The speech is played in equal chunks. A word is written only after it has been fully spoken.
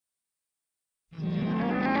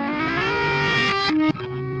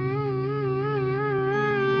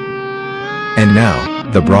And now,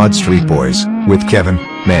 the Broad Street Boys, with Kevin,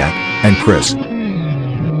 Matt, and Chris. All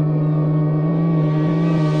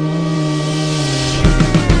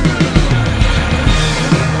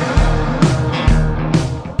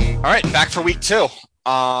right, back for week 2.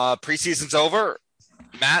 Preseason's over.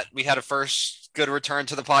 Matt, we had a first good return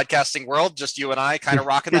to the podcasting world. Just you and I kind of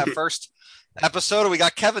rocking that first episode. We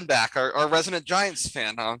got Kevin back, our resident Giants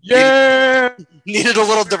fan. Yeah! Needed a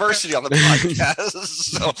little diversity on the podcast,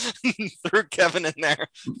 so threw Kevin in there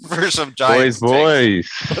for some Giants. Boys.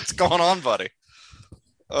 What's going on, buddy?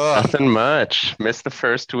 Nothing much. Missed the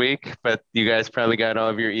first week, but you guys probably got all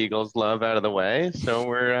of your Eagles love out of the way, so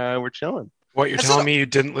we're chilling. What, you're telling me you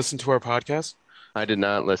didn't listen to our podcast? I did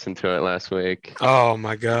not listen to it last week. Oh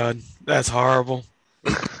my God, that's horrible.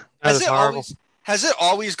 That's horrible. Has it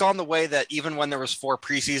always gone the way that even when there was 4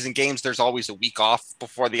 preseason games, there's always a week off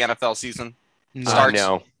before the NFL season starts?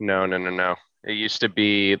 No. It used to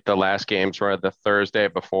be the last games were the Thursday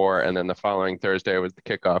before, and then the following Thursday was the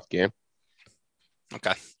kickoff game.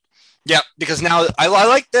 Okay. Yeah, because now I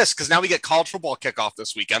like this because now we get college football kickoff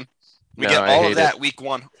this weekend. We get all of that week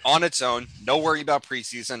 1 on its own. No worry about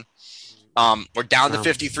preseason. We're down to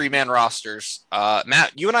 53-man rosters.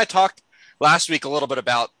 Matt, you and I talked last week a little bit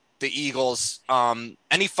about the Eagles.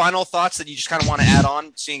 Any final thoughts that you just kind of want to add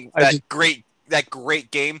on, seeing that great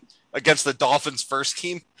game against the Dolphins' first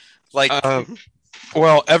team?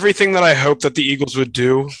 Well, everything that I hoped that the Eagles would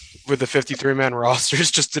do with the 53-man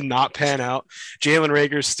rosters just did not pan out. Jalen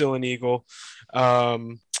Reagor's still an Eagle.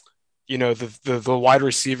 The wide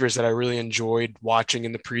receivers that I really enjoyed watching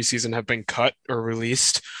in the preseason have been cut or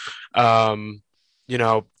released. We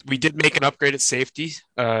did make an upgrade at safety,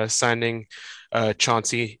 signing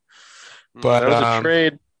Chauncey. But that was a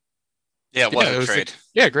trade. Yeah, it was a trade.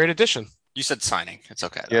 Great addition. You said signing. It's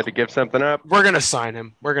okay. You had to give something up. We're going to sign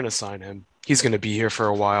him. He's going to be here for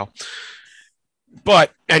a while.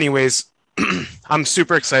 But anyways, I'm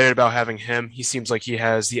super excited about having him. He seems like he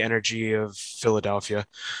has the energy of Philadelphia.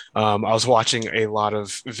 I was watching a lot of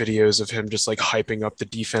videos of him just like hyping up the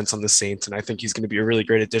defense on the Saints, and I think he's going to be a really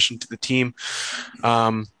great addition to the team.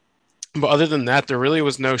 But other than that, there really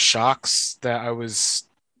was no shocks that I was,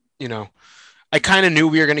 I kind of knew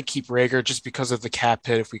we were going to keep Reagor just because of the cap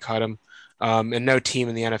hit if we cut him. And no team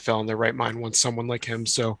in the NFL in their right mind wants someone like him.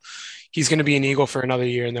 So he's going to be an Eagle for another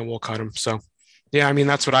year, and then we'll cut him. So, yeah, I mean,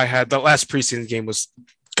 that's what I had. The last preseason game was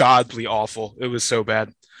godly awful. It was so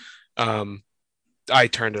bad. I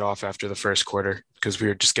turned it off after the first quarter because we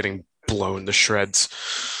were just getting blown to shreds.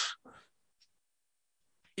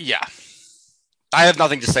 Yeah. I have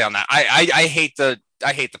nothing to say on that. I hate the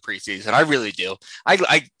preseason. I really do.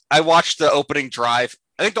 I watched the opening drive.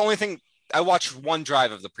 I think the only thing I watched one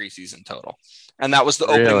drive of the preseason total, and that was the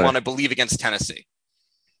opening one, I believe, against Tennessee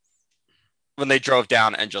when they drove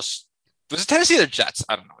down and just was it Tennessee or the Jets?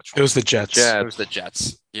 I don't know which one. It was the Jets. It was the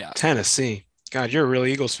Jets. Yeah. Tennessee. God, you're a real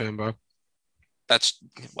Eagles fan, Bo. That's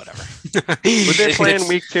whatever. Were they playing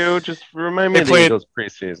week 2? Just remind me of the Eagles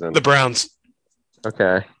preseason. The Browns.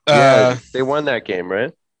 Okay. Yeah, they won that game,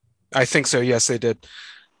 right? I think so. Yes, they did.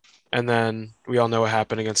 And then we all know what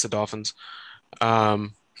happened against the Dolphins.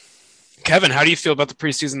 Kevin, how do you feel about the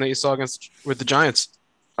preseason that you saw with the Giants?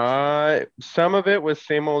 Some of it was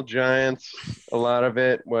same old Giants. A lot of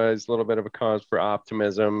it was a little bit of a cause for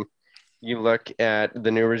optimism. You look at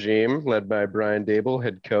the new regime led by Brian Dable,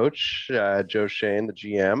 head coach, Joe Schoen, the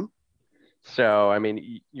GM. So, I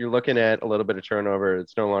mean, you're looking at a little bit of turnover.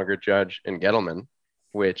 It's no longer Judge and Gettleman,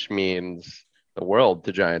 which means the world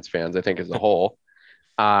to Giants fans, I think, as a whole.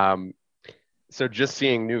 So just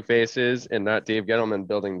seeing new faces and not Dave Gettleman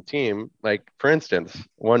building the team, like, for instance,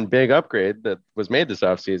 one big upgrade that was made this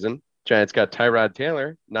offseason, Giants got Tyrod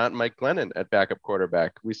Taylor, not Mike Glennon at backup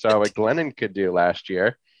quarterback. We saw what Glennon could do last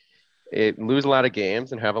year. Lose a lot of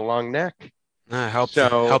games and have a long neck. Help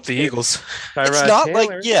the Eagles. Tyrod it's not Taylor,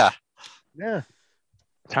 like, yeah. Tyrod,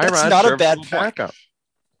 that's not a bad point. Backup.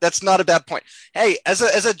 That's not a bad point. Hey, as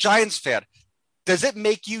a Giants fan, does it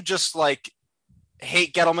make you just like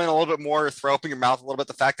hate Gettleman a little bit more, or throw up in your mouth a little bit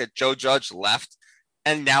the fact that Joe Judge left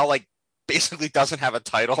and now like basically doesn't have a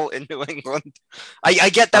title in New England?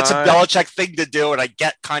 I get that's a Belichick thing to do, and I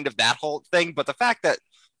get kind of that whole thing, but the fact that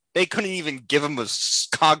they couldn't even give him a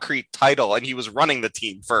concrete title and he was running the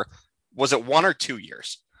team for, was it 1 or 2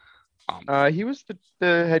 years? He was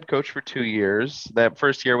the head coach for 2 years. That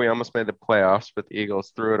first year we almost made the playoffs, but the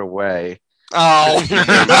Eagles threw it away. Oh,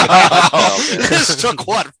 no. This took,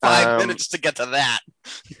 5 minutes to get to that?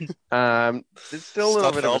 It's still a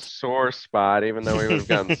little bit of a sore spot, even though we would have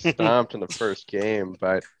gotten stomped in the first game.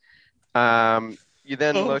 But you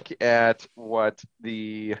then look at what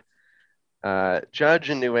the Judge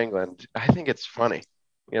in New England, I think it's funny.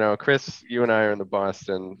 Chris, you and I are in the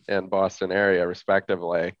Boston and Boston area,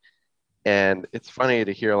 respectively. And it's funny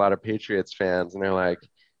to hear a lot of Patriots fans, and they're like,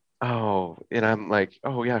 oh, and I'm like,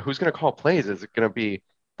 oh, yeah, who's going to call plays? Is it going to be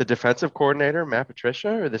the defensive coordinator, Matt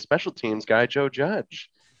Patricia, or the special teams guy, Joe Judge?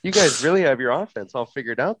 You guys really have your offense all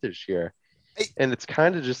figured out this year. And it's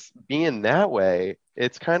kind of just being that way.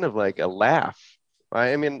 It's kind of like a laugh.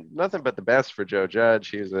 I mean, nothing but the best for Joe Judge.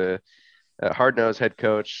 He was a hard-nosed head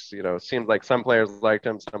coach. Seemed like some players liked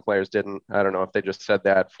him, some players didn't. I don't know if they just said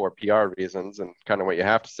that for PR reasons and kind of what you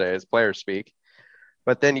have to say as players speak.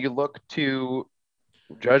 But then you look to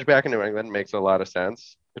Judge back in New England, makes a lot of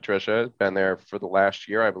sense. Patricia been there for the last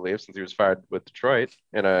year, I believe, since he was fired with Detroit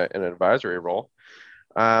in an advisory role.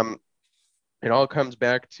 It all comes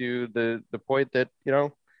back to the point that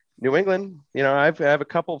New England. I have a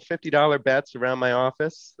couple $50 bets around my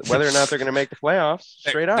office whether or not they're going to make the playoffs.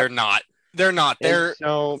 Straight up, They're not. They're not. They're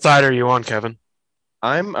so. What side are you on, Kevin?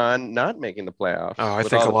 I'm on not making the playoffs. Oh, I with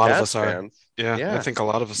think all a the lot of Pats us are. fans. Yeah, I think a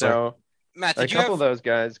lot of us are. So Matt. a Did you couple have of those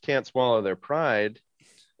guys can't swallow their pride,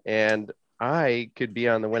 and I could be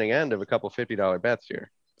on the winning end of a couple $50 bets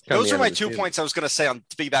here. Those are my 2 points I was going to say on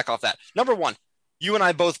to piggyback off that. Number one, you and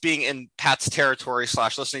I both being in Pat's territory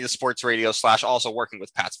 / listening to sports radio / also working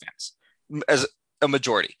with Pat's fans as a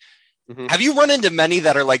majority. Mm-hmm. Have you run into many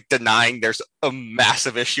that are like denying there's a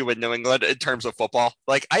massive issue in New England in terms of football?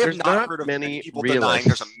 Like I have not heard of many people denying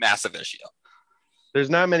there's a massive issue. There's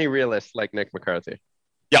not many realists like Nick McCarthy.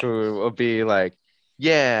 Yep. Who will be like,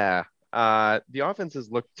 yeah, the offenses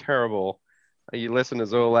look terrible. You listen to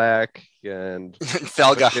Zolak and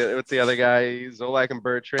Felga. What's the other guy? Zolak and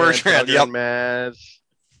Bertrand. Bertrand, Felga yep. And Maz.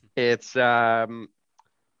 It's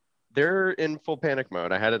they're in full panic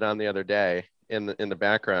mode. I had it on the other day in the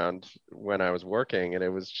background when I was working, and it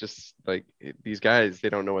was just like these guys, they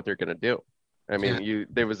don't know what they're gonna do. I mean,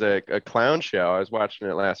 there was a clown show. I was watching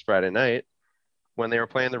it last Friday night when they were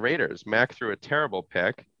playing the Raiders. Mac threw a terrible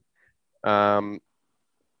pick. That's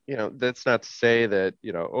not to say that,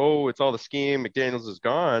 it's all the scheme. McDaniels is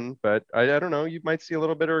gone, but I don't know. You might see a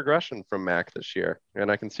little bit of regression from Mac this year. And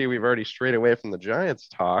I can see we've already strayed away from the Giants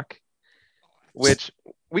talk, which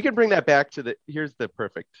we could bring that back to here's the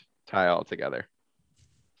perfect tie all together.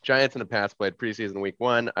 Giants and the Pats played preseason week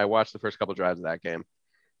 1. I watched the first couple drives of that game.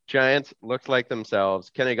 Giants looked like themselves.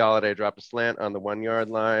 Kenny Golladay dropped a slant on the 1-yard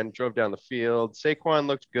line, drove down the field. Saquon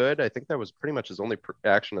looked good. I think that was pretty much his only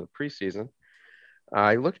action of the preseason.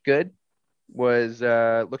 He looked good,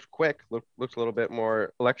 looked quick, looked a little bit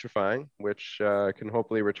more electrifying, which can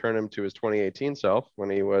hopefully return him to his 2018 self when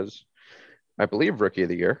he was, I believe, Rookie of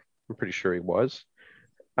the Year. I'm pretty sure he was.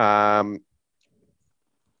 The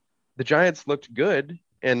Giants looked good,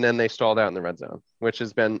 and then they stalled out in the red zone, which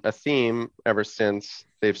has been a theme ever since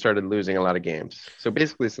they've started losing a lot of games. So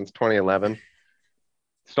basically since 2011,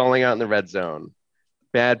 stalling out in the red zone,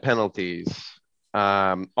 bad penalties.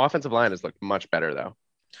 Offensive line has looked much better though,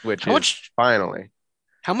 finally.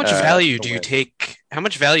 How much value do you take? How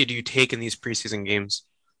much value do you take in these preseason games?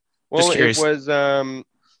 Well, it was.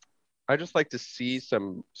 I just like to see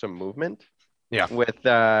some movement. Yeah. With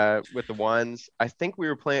the ones, I think we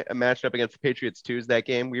were matched up against the Patriots twos that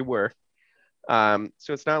game. We were. So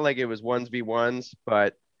it's not like it was 1v1s,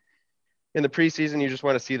 but in the preseason, you just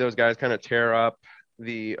want to see those guys kind of tear up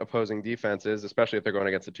the opposing defenses, especially if they're going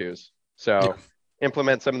against the twos. So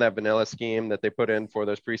implement some of that vanilla scheme that they put in for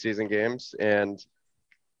those preseason games. And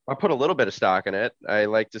I'll put a little bit of stock in it. I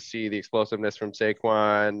like to see the explosiveness from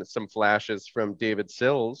Saquon, some flashes from David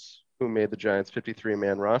Sills, who made the Giants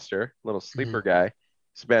 53-man roster, little sleeper guy.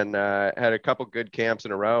 He's been had a couple good camps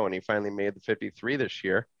in a row, and he finally made the 53 this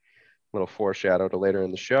year. A little foreshadow to later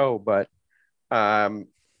in the show. But, I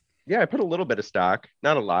put a little bit of stock,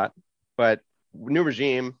 not a lot, but new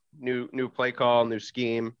regime, new play call, new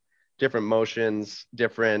scheme, different motions,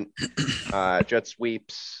 different jet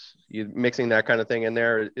sweeps. You mixing that kind of thing in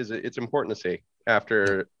there it's important to see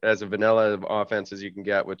after as a vanilla offense as you can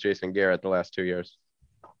get with Jason Garrett the last 2 years.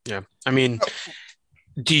 Yeah. I mean,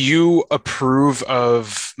 do you approve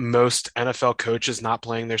of most NFL coaches not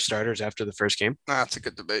playing their starters after the first game? That's a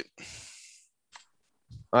good debate.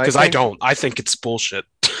 Because I don't. I think it's bullshit.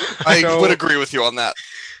 I would agree with you on that.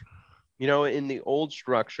 In the old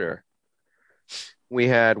structure, we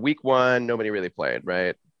had week 1, nobody really played,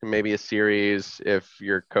 right? Maybe a series if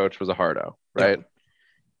your coach was a hardo, right? Yep.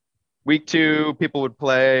 Week 2, people would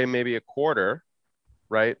play maybe a quarter,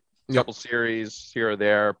 right? A couple series here or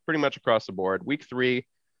there, pretty much across the board. Week 3,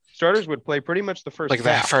 starters would play pretty much the first half.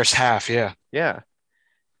 That first half, yeah. Yeah.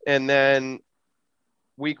 And then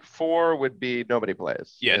week 4 would be nobody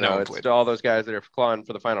plays. Yeah, no one it's played. all those guys that are clawing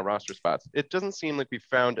for the final roster spots. It doesn't seem like we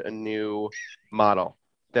found a new model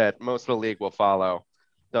that most of the league will follow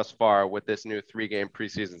thus far with this new 3-game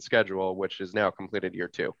preseason schedule, which is now completed year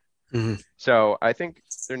 2. Mm-hmm. So I think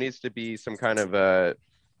there needs to be some kind of a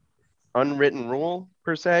unwritten rule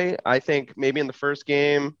per se. I think maybe in the first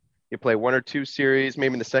game you play 1 or 2 series,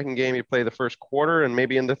 maybe in the second game you play the first quarter, and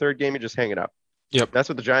maybe in the third game you just hang it up. Yep. That's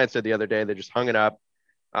what the Giants did the other day. They just hung it up.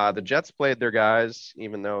 The Jets played their guys,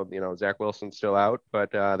 even though, Zach Wilson's still out,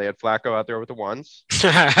 but they had Flacco out there with the ones.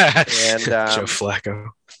 And Joe Flacco.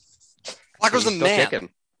 Flacco's the still man. kicking.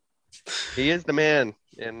 He is the man.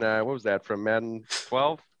 And what was that, from Madden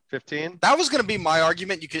 12, 15? That was going to be my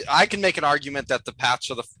argument. I can make an argument that the Pats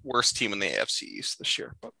are the worst team in the AFC East this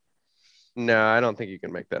year. But No, I don't think you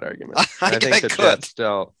can make that argument. I think the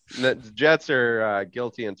could. Jets are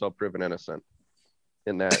guilty until proven innocent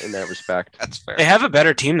in that respect. That's fair. They have a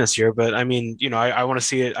better team this year, but I mean, I want to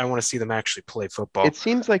see it. I want to see them actually play football. It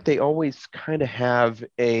seems like they always kind of have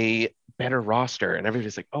a better roster, and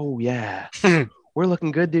everybody's like, "Oh yeah, we're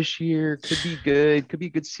looking good this year. Could be good. Could be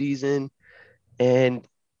a good season," and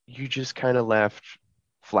you just kind of left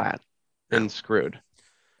flat and screwed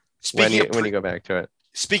when you go back to it.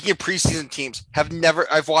 Speaking of preseason teams,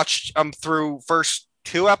 I've watched through first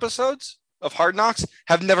 2 episodes of Hard Knocks,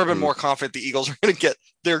 have never been more confident the Eagles are going to get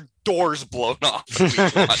their doors blown off in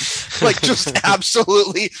week 1. Like, just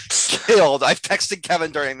absolutely killed. I've texted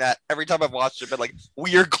Kevin during that. Every time I've watched it, been like,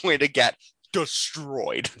 we are going to get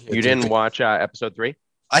destroyed. You didn't watch episode 3?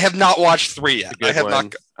 I have not watched 3 yet. I have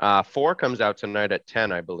not. 4 comes out tonight at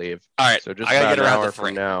 10, I believe. All right, so just I gotta about get an around hour to 3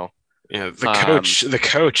 from now. Yeah, the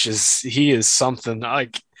coach is something.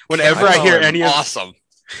 Like, whenever I hear any awesome.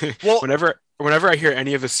 Well, whenever I hear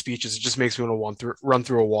any of his speeches, it just makes me want to run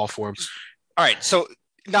through a wall for him. All right, so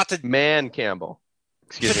not to Man Campbell.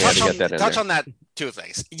 Excuse me, touch, I had to get that in touch there. on that 2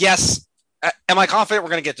 things. Yes, am I confident we're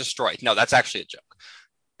going to get destroyed? No, that's actually a joke.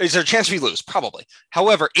 Is there a chance we lose? Probably.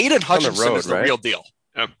 However, Aiden Hutchinson is the real deal.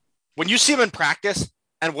 When you see him in practice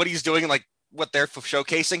and what he's doing, like what they're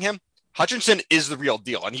showcasing him, Hutchinson is the real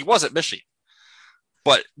deal, and he was at Michigan.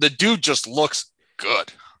 But the dude just looks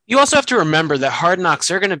good. You also have to remember that Hard Knocks,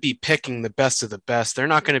 they're going to be picking the best of the best. They're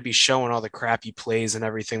not going to be showing all the crappy plays and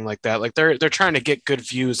everything like that. Like, they're trying to get good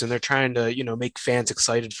views, and they're trying to, make fans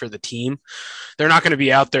excited for the team. They're not going to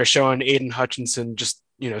be out there showing Aiden Hutchinson just,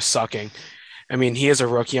 sucking. I mean, he is a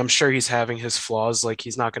rookie. I'm sure he's having his flaws. Like,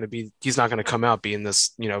 he's not going to come out being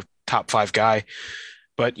this, top 5 guy,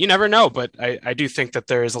 but you never know. But I do think that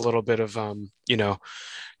there is a little bit of,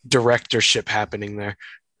 directorship happening there.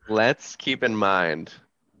 Let's keep in mind,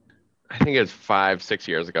 I think it was 5-6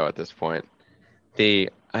 years ago at this point,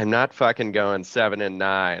 I'm not fucking going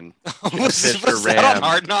 7-9. was that on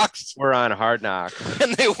Hard Knocks? We're on Hard Knocks.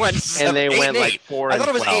 And they went 7-8. Like 4-12. I thought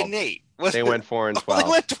it was 8-8. They went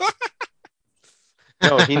 4-12.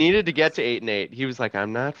 No, he needed to get to 8-8. He was like,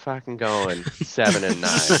 I'm not fucking going 7-9.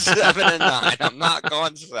 7-9. I'm not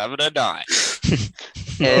going 7-9.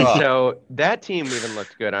 And so that team even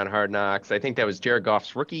looked good on Hard Knocks. I think that was Jared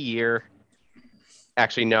Goff's rookie year.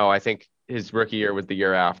 Actually, no, I think his rookie year was the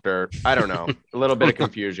year after. I don't know. A little bit of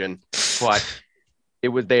confusion. But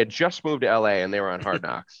they had just moved to LA and they were on Hard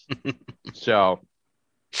Knocks. So,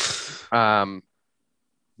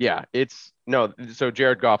 yeah, so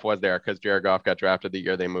Jared Goff was there because Jared Goff got drafted the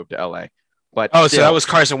year they moved to LA. But so that was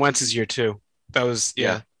Carson Wentz's year too. That was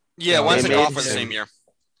Yeah, Wentz and Goff were the same year.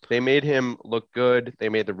 They made him look good. They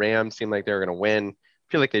made the Rams seem like they were going to win.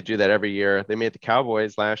 I feel like they do that every year. They made the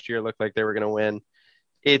Cowboys last year look like they were going to win.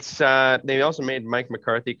 They also made Mike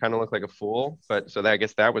McCarthy kind of look like a fool, but I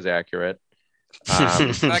guess that was accurate.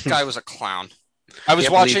 That guy was a clown. I was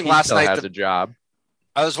watching last night. Has a job.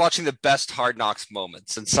 I was watching the best Hard Knocks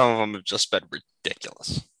moments, and some of them have just been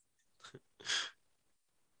ridiculous.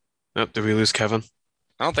 Oh, did we lose Kevin?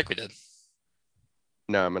 I don't think we did.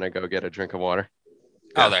 No, I'm gonna go get a drink of water.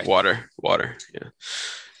 Oh, there. Water. Yeah.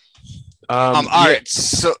 All right.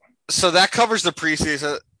 So that covers the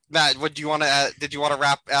preseason. Matt, what do you want to add? Did you want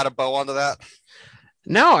to add a bow onto that?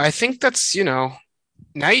 No, I think that's, now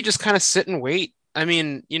you just kind of sit and wait. I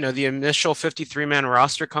mean, the initial 53-man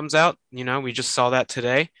roster comes out, we just saw that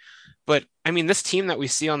today. But I mean, this team that we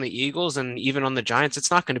see on the Eagles and even on the Giants,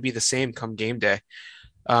 it's not going to be the same come game day.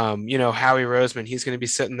 Howie Roseman, he's going to be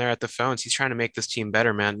sitting there at the phones. He's trying to make this team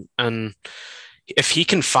better, man. And if he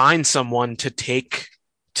can find someone to take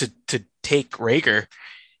Rager,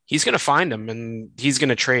 he's going to find him and he's going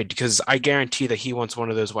to trade, because I guarantee that he wants one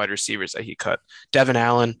of those wide receivers that he cut. Devin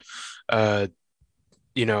Allen,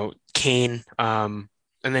 Kane, and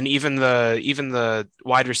then even the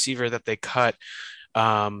wide receiver that they cut,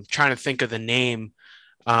 Trying to think of the name.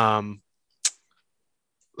 Um,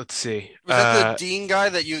 let's see. Was that the Dean guy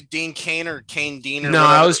Dean Kane or Kane Dean or No,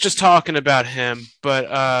 whatever? I was just talking about him,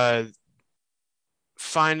 but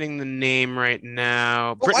finding the name right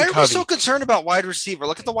now. But why Britton are we Covey. so concerned about wide receiver?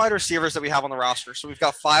 Look at the wide receivers that we have on the roster. So we've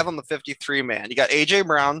got 5 on the 53 man. You got AJ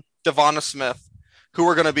Brown, Devonta Smith, who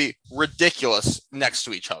are going to be ridiculous next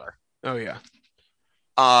to each other. Oh yeah.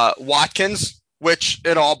 Watkins, which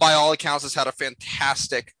by all accounts has had a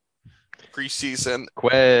fantastic preseason.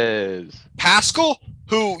 Quez. Pascal,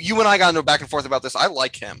 who you and I got into back and forth about this. I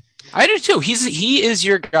like him. I do too. He is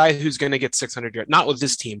your guy who's going to get 600 yards. Not with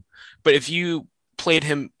this team, but if you played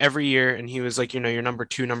him every year and he was like, your number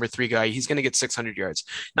 2, number 3 guy, he's going to get 600 yards.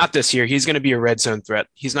 Not this year. He's going to be a red zone threat.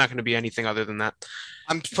 He's not going to be anything other than that.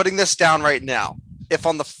 I'm putting this down right now. If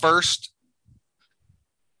on the first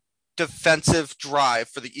defensive drive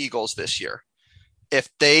for the Eagles this year,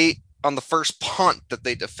 on the first punt that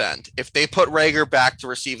they defend, if they put Rager back to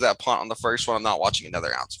receive that punt on the first one, I'm not watching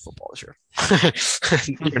another ounce of football this year.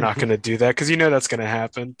 You're not going to do that because you know that's going to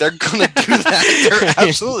happen. They're going to do that. They're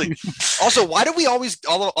absolutely. Also, why do we always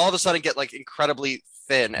all of a sudden get like incredibly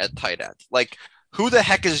thin at tight end? Like, who the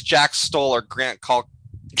heck is Jack Stoll or Grant Call?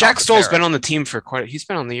 Jack Stoll's been on the team for he's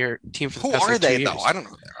been on the team for the who past are like they 2 though? years. I don't know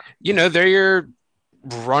who they are. They're your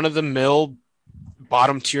run-of-the-mill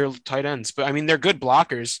bottom tier tight ends, but I mean they're good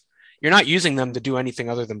blockers. You're not using them to do anything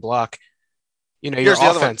other than block. Your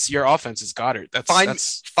offense is Goddard.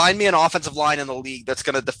 Find me an offensive line in the league that's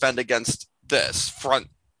going to defend against this front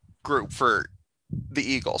group for the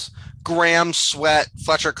Eagles. Graham, Sweat,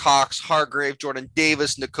 Fletcher Cox, Hargrave, Jordan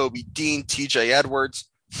Davis, Nakobe Dean, TJ Edwards.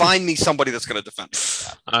 Find me somebody that's going to defend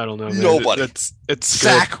that. I don't know, man. Nobody. It's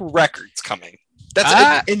sack records coming.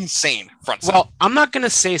 That's insane. Well, I'm not going to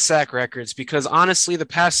say sack records because honestly, the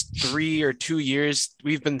past 3 or 2 years,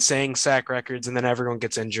 we've been saying sack records and then everyone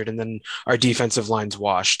gets injured and then our defensive line's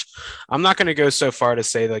washed. I'm not going to go so far to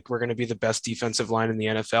say like we're going to be the best defensive line in the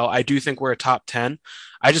NFL. I do think we're a top 10.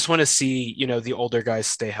 I just want to see, the older guys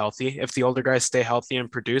stay healthy. If the older guys stay healthy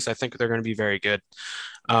and produce, I think they're going to be very good.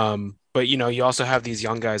 But you also have these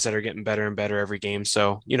young guys that are getting better and better every game.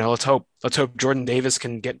 So, let's hope Jordan Davis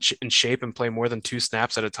can get in shape and play more than 2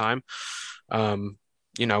 snaps at a time. We're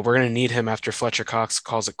going to need him after Fletcher Cox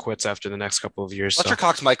calls it quits after the next couple of years. Fletcher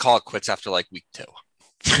Cox might call it quits after like week 2.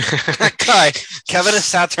 That guy, Kevin has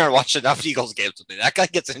sat there and watched enough Eagles games with me. That guy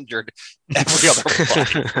gets injured every other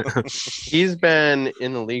play. He's been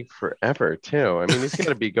in the league forever too. I mean, he's got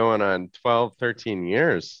to be going on 12, 13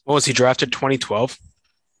 years. What was he drafted 2012?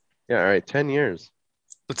 Yeah, all right, 10 years.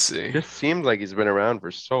 Let's see. It just seems like he's been around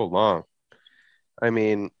for so long. I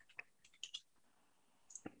mean,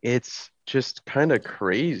 it's just kind of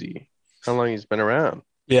crazy how long he's been around.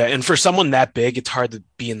 Yeah, and for someone that big, it's hard to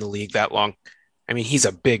be in the league that long. I mean, he's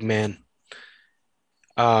a big man.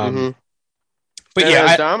 But and yeah,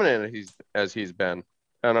 as dominant as he's been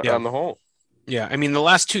on the whole. Yeah, I mean, the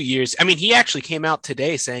last 2 years, I mean, he actually came out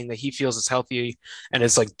today saying that he feels as healthy and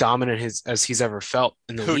as like dominant as he's ever felt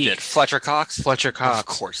in the league. Who did? Fletcher Cox? Fletcher Cox. Of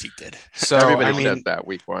course he did. So everybody says that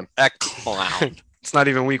week 1. That clown. It's not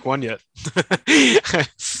even week 1 yet.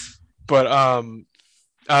 But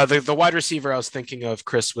the wide receiver I was thinking of,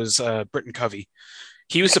 Chris, was Britton Covey.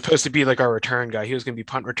 He was supposed to be like our return guy. He was going to be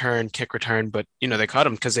punt return, kick return, but they cut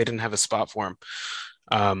him because they didn't have a spot for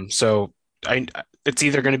him. So it's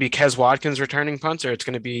either going to be Kez Watkins returning punts or it's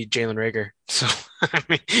going to be Jalen Reagor. So I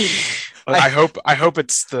mean, I hope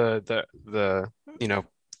it's I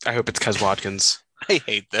hope it's Kez Watkins. I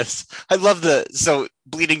hate this. I love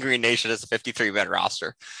Bleeding Green Nation is a 53-man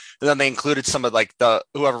roster. And then they included some of like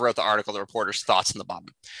whoever wrote the article, the reporter's thoughts in the bottom.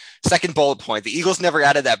 Second bullet point, the Eagles never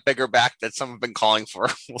added that bigger back that some have been calling for.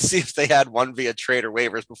 We'll see if they had one via trade or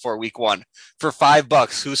waivers before week 1. For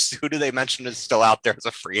 $5, who do they mention is still out there as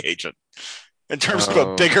a free agent? In terms of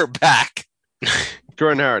a bigger back.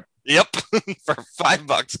 Jordan Howard. Yep. For $5,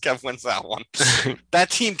 Kev wins that one.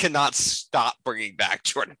 That team cannot stop bringing back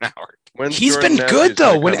Jordan Howard. He's been good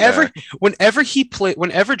though. Whenever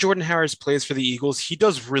Jordan Howard plays for the Eagles, he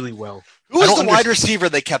does really well. Who was the wide receiver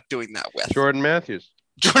they kept doing that with? Jordan Matthews.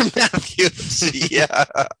 Yeah.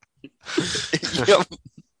 Yep.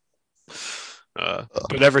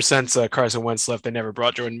 But ever since Carson Wentz left, they never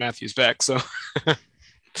brought Jordan Matthews back. So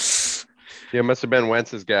yeah, must have been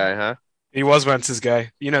Wentz's guy, huh? He was Wentz's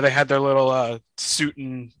guy. They had their little suit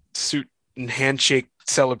and handshake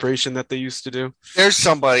celebration that they used to do. There's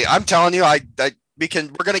somebody. I'm telling you, we're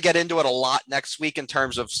going to get into it a lot next week in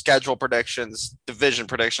terms of schedule predictions, division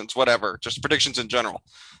predictions, whatever, just predictions in general.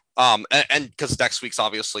 And because next week's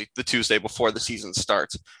obviously the Tuesday before the season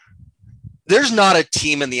starts. there's not a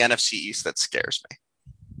team in the NFC East that scares me.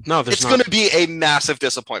 No, it's going to be a massive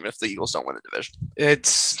disappointment if the Eagles don't win the division.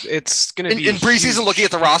 It's going to be in preseason. Looking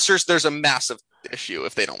at the rosters, there's a massive issue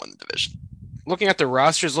if they don't win the division. Looking at the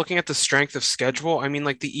rosters, looking at the strength of schedule, I mean,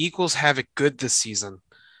 like the Eagles have it good this season.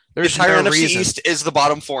 There's the entire no NFC reason. East is the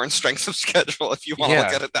bottom 4 in strength of schedule, if you want to look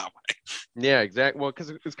at it that way. Yeah, exactly. Well,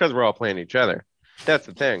 it's because we're all playing each other. That's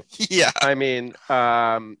the thing. Yeah. I mean,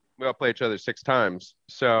 we all play each other 6 times.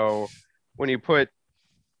 So when you put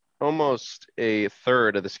almost a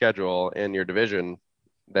third of the schedule in your division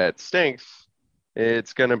that stinks,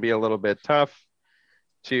 it's going to be a little bit tough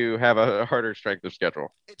to have a harder strength of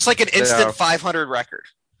schedule. It's like an instant 500 record,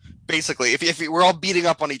 basically. If we're all beating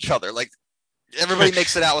up on each other, like everybody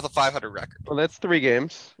makes it out with a 500 record. Well, that's 3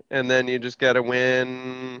 games, and then you just got to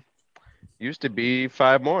win. Used to be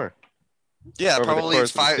 5 more. Yeah, probably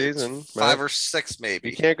it's 5 season, 5 or 6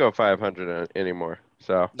 maybe. You can't go 500 anymore.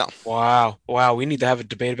 So no. Wow. We need to have a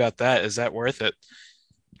debate about that. Is that worth it?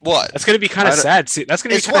 What? That's going to be kind of sad. That's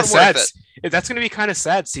going to be kind of sad. That's going to be kind of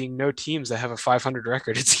sad seeing no teams that have a 500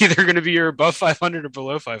 record. It's either going to be you're above 500 or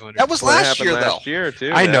below 500. That was last year, though. Last year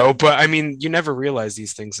too. I know, but I mean, you never realize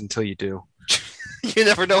these things until you do. You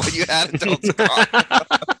never know what you had until it's gone.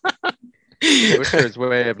 I wish there was a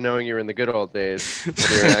way of knowing you were in the good old days.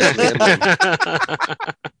 You're actually in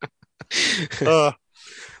them.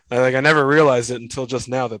 I never realized it until just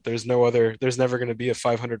now that there's never going to be a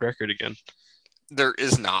 500 record again. There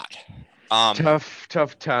is not.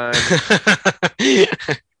 Tough time.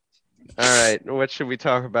 All right, what should we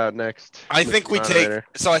talk about next? I think I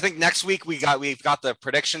think next week we've got the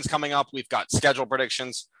predictions coming up. We've got schedule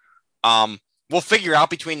predictions. We'll figure out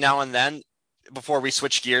between now and then, before we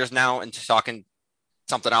switch gears now into talking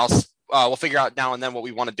something else. We'll figure out now and then what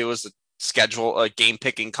we want to do is schedule a game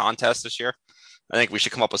picking contest this year. I think we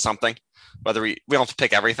should come up with something. Whether we don't have to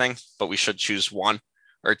pick everything, but we should choose 1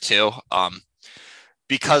 or 2.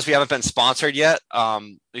 Because we haven't been sponsored yet,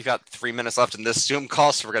 we've got 3 minutes left in this Zoom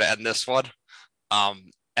call, so we're going to end this one.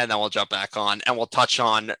 And then we'll jump back on, and we'll touch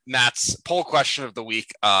on Matt's poll question of the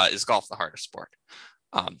week, is golf the hardest sport?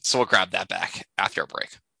 So we'll grab that back after a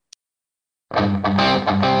break.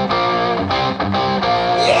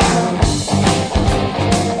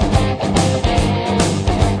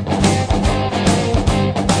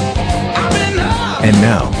 And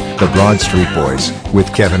now, the Broad Street Boys,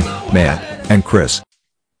 with Kevin, Matt, and Chris.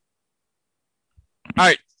 All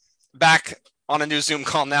right, back on a new Zoom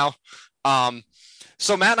call now.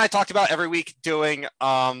 So Matt and I talked about every week doing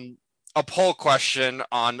a poll question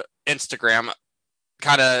on Instagram,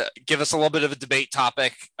 kind of give us a little bit of a debate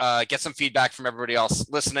topic, get some feedback from everybody else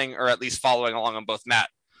listening, or at least following along on both Matt,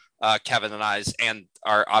 Kevin, and I's, and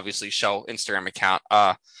our obviously show Instagram account.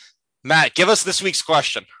 Matt, give us this week's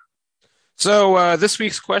question. So this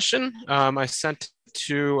week's question I sent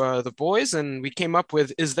to the boys, and we came up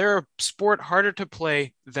with, is there a sport harder to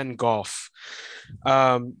play than golf?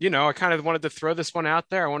 I kind of wanted to throw this one out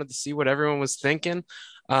there. I wanted to see what everyone was thinking.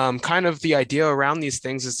 Kind of the idea around these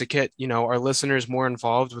things is to get, our listeners more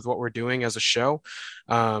involved with what we're doing as a show,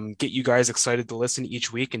 get you guys excited to listen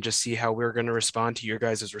each week and just see how we're going to respond to your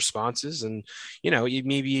guys' responses. And,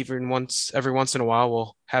 maybe even every once in a while,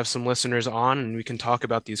 we'll have some listeners on and we can talk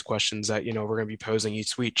about these questions that, we're going to be posing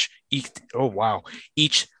each week. So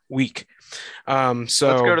let's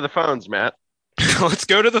go to the phones, Matt. Let's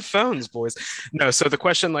go to the phones, boys. No, so the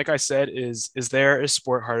question, like I said, is there a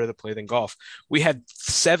sport harder to play than golf? We had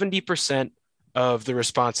 70% of the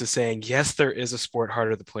responses saying, yes, there is a sport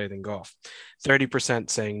harder to play than golf. 30%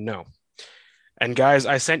 saying no. And guys,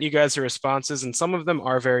 I sent you guys the responses, and some of them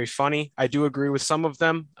are very funny. I do agree with some of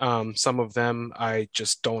them. Some of them I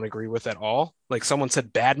just don't agree with at all. Like someone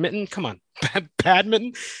said badminton. Come on,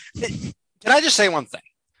 badminton. Can I just say one thing?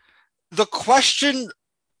 The question,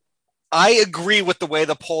 I agree with the way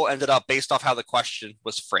the poll ended up based off how the question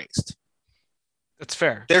was phrased. That's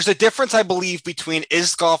fair. There's a difference, I believe, between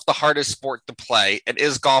is golf the hardest sport to play and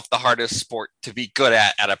is golf the hardest sport to be good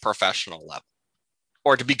at a professional level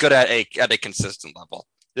or to be good at a consistent level.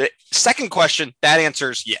 The second question, that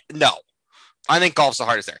answers no. I think golf's the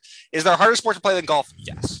hardest there. Is there a harder sport to play than golf?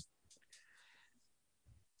 Yes.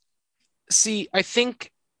 See, I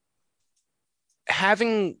think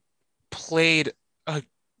having played a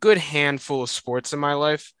good handful of sports in my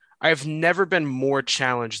life, I've never been more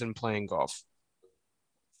challenged than playing golf.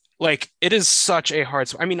 Like, it is such a hard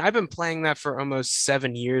sport. I mean, I've been playing that for almost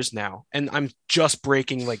 7 years now, and I'm just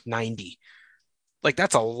breaking like 90. Like,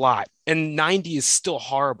 that's a lot. And 90 is still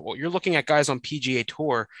horrible. You're looking at guys on PGA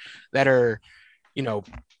Tour that are,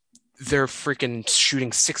 they're freaking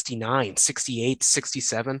shooting 69, 68,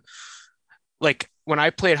 67. Like, when I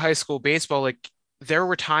played high school baseball, like there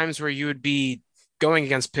were times where you would be going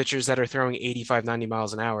against pitchers that are throwing 85, 90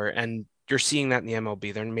 miles an hour, and you're seeing that in the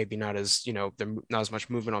MLB. They're maybe not as, they're not as much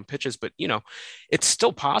movement on pitches, but it's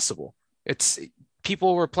still possible. It's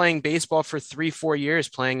people were playing baseball for 3-4 years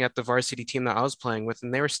playing at the varsity team that I was playing with,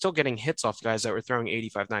 and they were still getting hits off guys that were throwing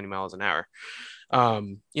 85, 90 miles an hour.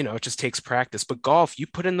 It just takes practice, but golf, you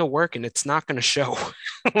put in the work and it's not going to show.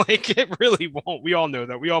 Like it really won't. We all know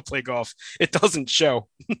that. We all play golf. It doesn't show.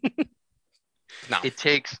 No. It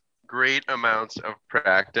takes great amounts of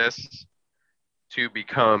practice to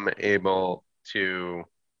become able to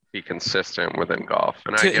be consistent within golf.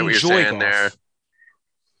 And I get what you're saying there.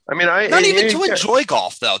 I mean, not even to enjoy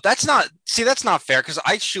golf though. That's not fair because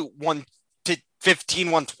I shoot 115,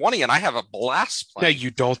 120 and I have a blast playing. No,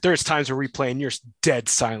 you don't. There's times where we play and you're dead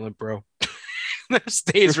silent, bro. There's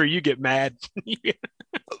days where you get mad.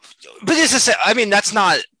 But it's just, I mean, that's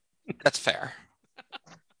fair.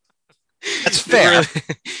 That's fair.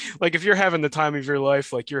 Like if you're having the time of your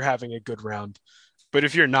life, like you're having a good round. But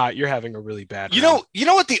if you're not, you're having a really bad round. You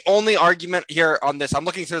know what the only argument here on this, I'm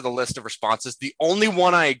looking through the list of responses. The only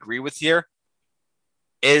one I agree with here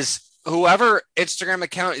is whoever Instagram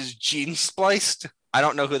account is Gene Spliced. I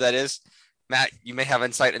don't know who that is. Matt, you may have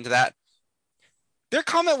insight into that. Their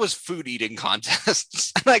comment was food eating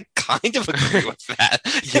contests. And I kind of agree with that.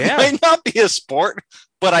 Yeah. It might not be a sport,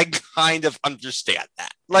 but I kind of understand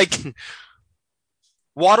that. Like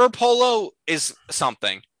water polo is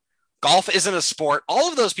something. Golf isn't a sport. All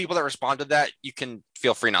of those people that responded to that, you can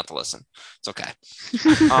feel free not to listen. It's okay.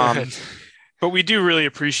 But we do really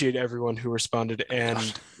appreciate everyone who responded and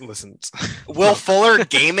listens. Will Fuller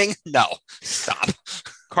gaming? No, stop.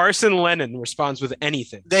 Carson Lennon responds with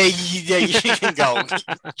anything. You can go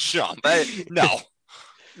jump. No,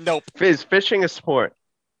 nope. Is fishing a sport?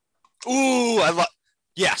 Ooh,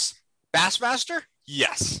 yes. Bassmaster?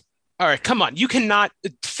 Yes. All right, come on. You cannot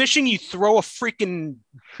fishing. You throw a freaking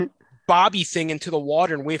bobby thing into the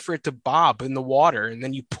water and wait for it to bob in the water, and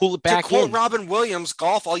then you pull it back to quote in. Robin Williams,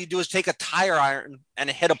 golf, all you do is take a tire iron and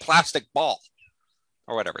hit a plastic ball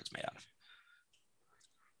or whatever it's made out of.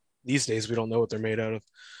 These days, we don't know what they're made out of.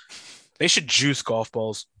 They should juice golf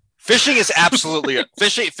balls. Fishing is absolutely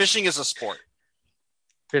fishing is a sport.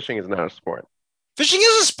 Fishing is not a sport. Fishing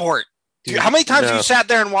is a sport. Dude, how many times have you sat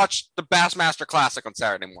there and watched the Bassmaster Classic on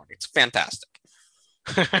Saturday morning? It's fantastic.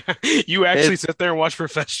 You actually sit there and watch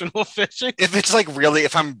professional fishing?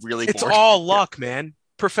 If I'm really it's bored. all luck, man.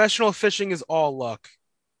 Professional fishing is all luck.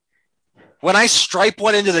 When I stripe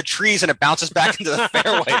one into the trees and it bounces back into the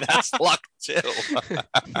fairway, that's luck too.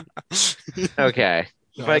 Okay.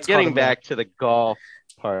 But getting back to the golf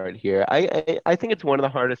part here, I think it's one of the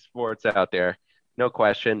hardest sports out there. No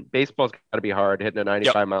question. Baseball's got to be hard, hitting a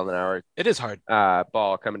 95 mile an hour. It is hard.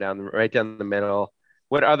 Ball coming right down the middle.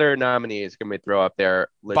 What other nominees can we throw up there?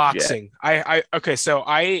 Legit? Boxing. Okay. So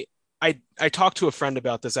I talked to a friend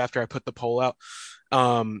about this after I put the poll out.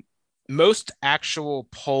 Most actual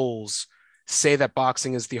polls say that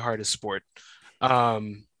boxing is the hardest sport.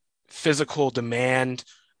 Physical demand,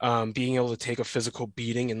 being able to take a physical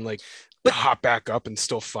beating and hop back up and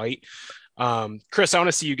still fight. Chris, I want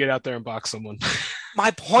to see you get out there and box someone.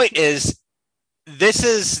 My point is, this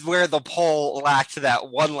is where the poll lacked that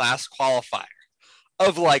one last qualifier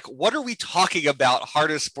of what are we talking about?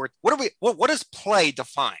 Hardest sport? What does play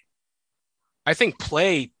define? I think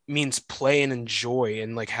play means play and enjoy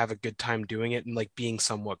and have a good time doing it and being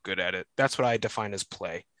somewhat good at it. That's what I define as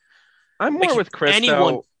play. I'm more with Chris.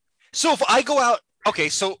 So if I go out, okay,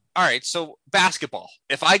 so all right, so basketball.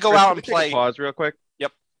 If I go out and play, pause real quick.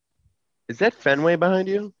 Yep. Is that Fenway behind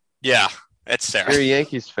you? Yeah, it's Sarah. You're a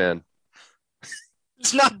Yankees fan.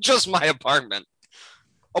 It's not just my apartment.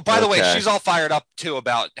 Oh, by the way, she's all fired up too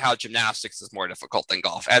about how gymnastics is more difficult than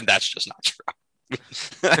golf, and that's just not true.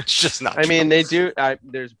 That's just not. I mean, they do.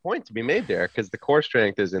 There's a point to be made there because the core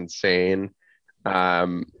strength is insane.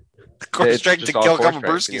 The core strength to kill a couple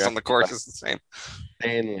brewskis on the course is the same.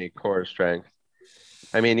 Insanely core strength.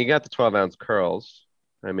 I mean, you got the 12-ounce curls.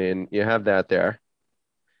 I mean, you have that there.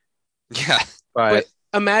 Yeah, but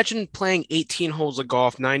imagine playing 18 holes of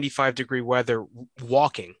golf, 95-degree weather,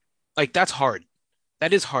 walking. That's hard.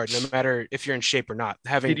 That is hard, no matter if you're in shape or not.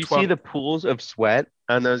 Did you see the pools of sweat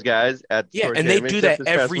on those guys at and they do that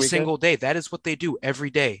every single day. That is what they do every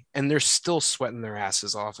day, and they're still sweating their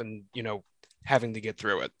asses off, and having to get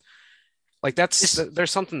through it. There's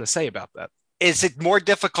something to say about that. Is it more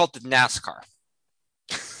difficult than NASCAR?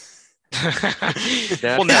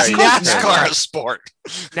 Well, NASCAR is a sport.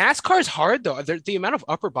 NASCAR is hard though. The amount of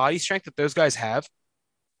upper body strength that those guys have.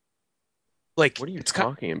 Like, What are you it's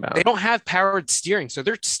talking about? they don't have powered steering, so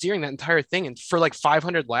they're steering that entire thing, and for like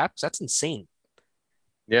 500 laps, that's insane.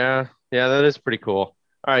 Yeah, yeah, that is pretty cool.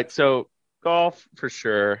 All right, so golf for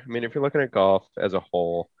sure. I mean, if you're looking at golf as a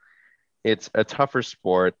whole, it's a tougher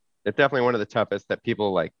sport. It's definitely one of the toughest that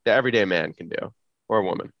people like the everyday man can do or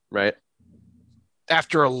woman, right?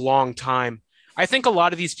 After a long time, I think a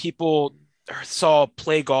lot of these people saw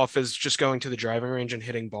play golf as just going to the driving range and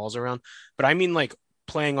hitting balls around, but I mean like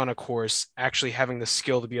playing on a course, actually having the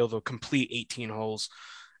skill to be able to complete 18 holes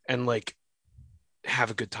and like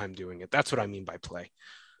have a good time doing it. That's what I mean by play.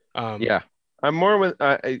 Yeah. I'm more with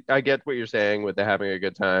I get what you're saying with the having a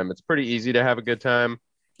good time. It's pretty easy to have a good time,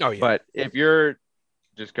 Oh yeah. but if you're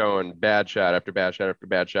just going bad shot after bad shot after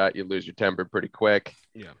bad shot, you lose your temper pretty quick.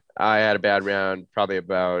 Yeah. I had a bad round probably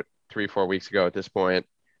about 3, 4 weeks ago at this point.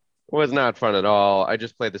 It was not fun at all. I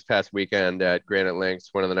just played this past weekend at Granite Links,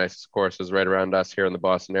 one of the nicest courses right around us here in the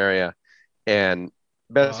Boston area, and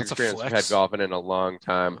Oh, best that's a experience I've had flex. golfing in a long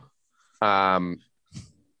time. Um,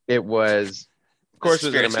 it was, of This course, it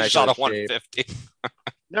was in experience, you shot immaculate a shape. 150.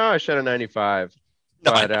 No, I shot a 95,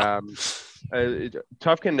 No, I but know.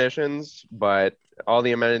 tough conditions, but all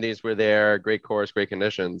the amenities were there. Great course, great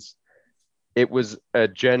conditions. It was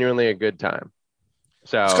genuinely a good time.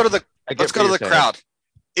 Let's go So to the I let's get go what to you're the saying. crowd.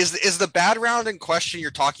 Is the bad round in question you're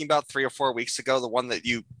talking about 3 or 4 weeks ago the one that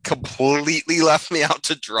you completely left me out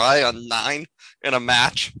to dry on 9 in a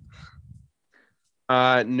match?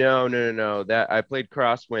 No, no, no, no. That I played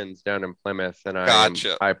crosswinds down in Plymouth, and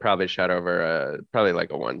Gotcha. I probably shot over probably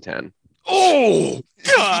like a 110. Oh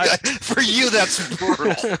God. For you, that's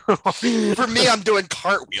brutal. For me, I'm doing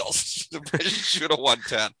cartwheels to shoot a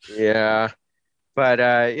 110. Yeah, but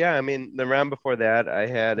yeah, I mean the round before that, I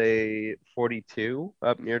had a 42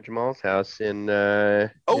 up near Jamal's house Oh, in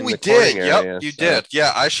we the Corning did. Yep, area. you So did.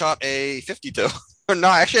 Yeah, I shot a 52. No,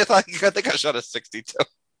 actually, I think I shot a 62.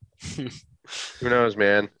 who knows,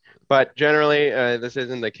 man? But generally, this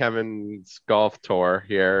isn't the Kevin's golf tour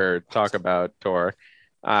here or talk about tour.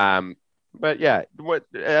 Um, but yeah, what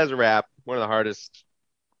as a wrap, one of the hardest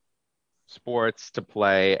sports to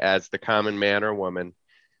play as the common man or woman.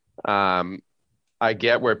 Um, I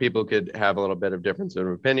get where people could have a little bit of difference of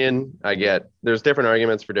opinion. I get there's different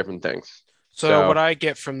arguments for different things. So what So I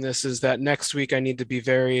get from this is that next week I need to be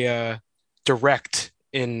very direct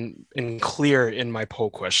and clear in my poll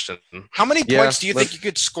question. How many yeah, points do you think you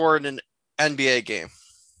could score in an NBA game?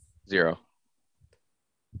 0.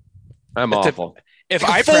 I'm If awful. if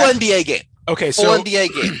Like I a full NBA game. okay, Full so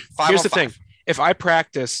NBA game. Five here's on the five. thing. If I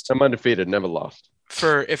practiced I'm undefeated, never lost.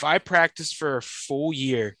 if I practiced for a full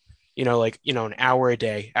year, an hour a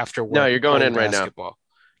day after No, work you're going playing in right now. basketball.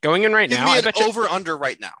 Going in right Give now, me I an bet you over under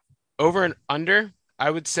right now. over and under, I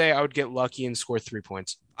would say I would get lucky and score 3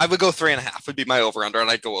 points. I would go 3.5 would be my over under, and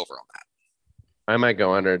I'd go over on that. I might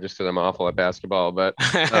go under just because I'm awful at basketball, but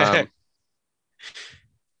I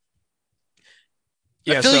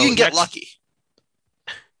Yeah, feel so you can get next, lucky.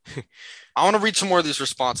 I want to read some more of these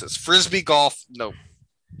responses. Frisbee golf, no,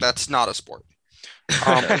 that's not a sport.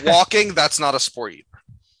 Walking, that's not a sport either.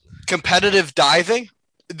 Competitive diving,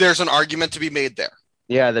 there's an argument to be made there.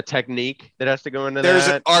 yeah, the technique that has to go into There's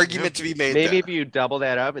that. an argument to be made Maybe there. if you double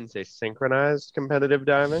that up and say synchronized competitive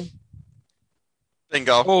diving.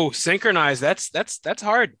 Bingo. Oh, synchronized. That's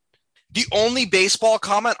hard. The only baseball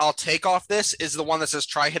comment I'll take off this is the one that says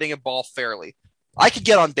try hitting a ball fairly. I could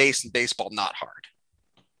get on base in baseball not hard.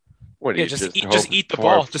 What do Yeah, you just eat- hope just eat the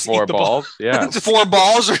four- ball. Just four eat the ball. balls? Yeah. 4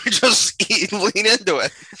 balls or just lean into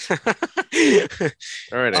it.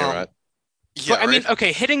 All right, A-Rod. Yeah, But I mean, right?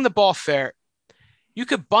 okay, hitting the ball fair. You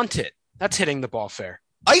could bunt it. That's hitting the ball fair.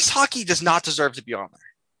 Ice hockey does not deserve to be on there.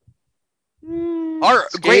 Our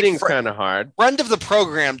great Skating's kind of hard. friend of the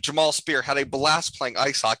program, Jamal Spear, had a blast playing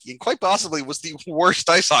ice hockey and quite possibly was the worst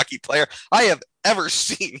ice hockey player I have ever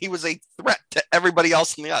seen. He was a threat to everybody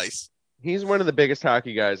else on the ice. He's one of the biggest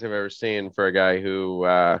hockey guys I've ever seen for a guy who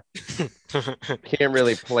can't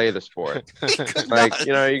really play the sport. He could Like, not.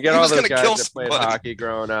 you know, you get He all was those gonna kill guys that played somebody. hockey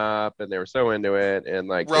growing up and they were so into it and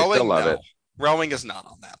like they Rowing, still love no. it. Rowing is not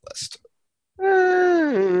on that list.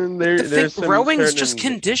 There's some Rowing is just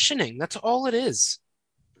certain- conditioning. That's all it is.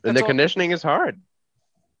 and the That's all- conditioning is hard.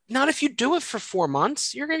 Not if you do it for 4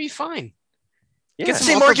 months. You're gonna be fine. Yeah. Get some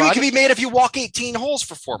Same upper argument body- can be made if you walk 18 holes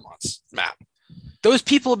for 4 months, Matt. Those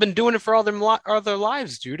people have been doing it for all their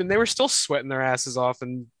lives, dude, and they were still sweating their asses off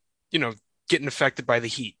and getting affected by the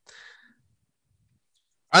heat.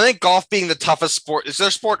 I think golf being the toughest sport is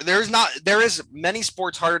there sport. There is many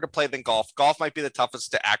sports harder to play than golf. Golf might be the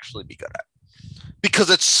toughest to actually be good at because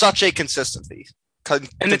it's such a consistency. And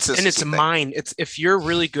it's consistency thing. mine. It's if you're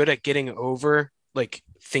really good at getting over like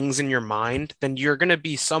things in your mind, then you're going to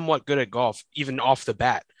be somewhat good at golf, even off the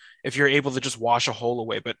bat, if you're able to just wash a hole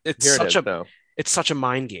away. But it's Here it such is, though. it's such a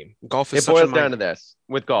mind game. Golf is It such a boils mind down to this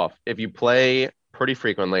with golf. If you play pretty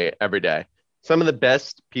frequently every day, some of the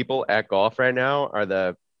best people at golf right now are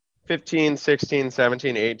the 15, 16,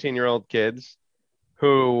 17, 18-year-old kids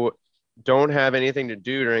who don't have anything to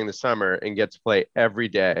do during the summer and get to play every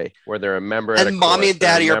day, where they're a member at a And mommy course, and they're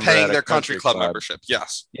a daddy are member paying at a their country club membership.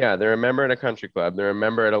 Yes. Yeah, they're a member at a country club. They're a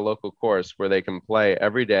member at a local course where they can play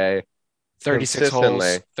every day 36 consistently.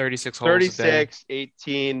 holes, 36 holes. 36,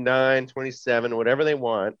 18, 9, 27, whatever they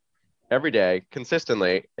want every day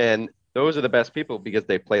consistently. And those are the best people because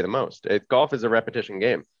they play the most. Golf is a repetition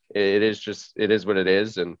game. It is what it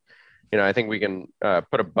is. And, I think we can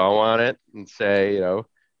put a bow on it and say,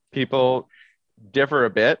 people differ a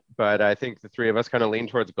bit, but I think the three of us kind of lean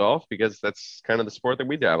towards golf because that's kind of the sport that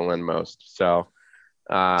we dabble in most. So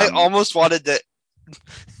I almost wanted to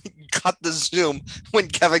cut the Zoom when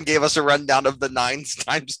Kevin gave us a rundown of the nines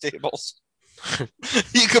times tables.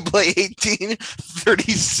 You could play 18,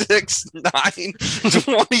 36, 9,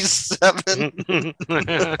 27.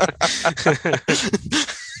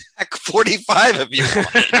 Heck, 45 if you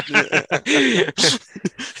want.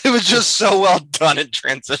 It was just so well done and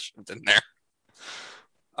transitioned in there.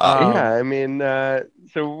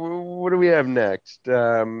 So what do we have next?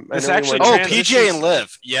 This actually PGA and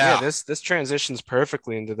Liv. Yeah. This transitions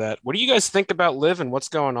perfectly into that. What do you guys think about Liv and what's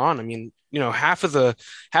going on? I mean, half of the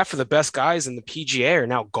best guys in the PGA are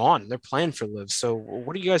now gone. They're playing for Liv. So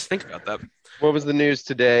what do you guys think about that? What was the news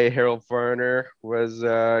today? Harold Varner was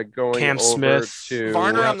going Cam over Smith. to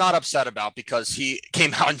Varner. I'm not upset about because he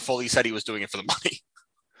came out and fully said he was doing it for the money.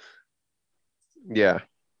 Yeah.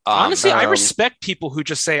 Honestly, I respect people who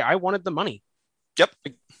just say, I wanted the money. Yep.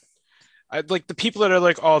 I like the people that are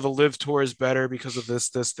like, oh, the Live Tour is better because of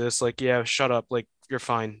this. Like, yeah, shut up. Like, you're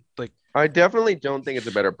fine. Like, I definitely don't think it's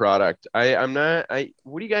a better product. What do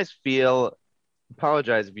you guys feel?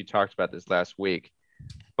 Apologize if you talked about this last week,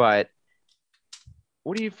 but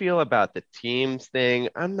what do you feel about the teams thing?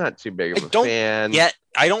 I'm not too big of a fan.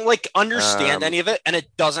 I don't understand any of it, and it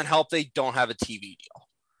doesn't help they don't have a TV deal.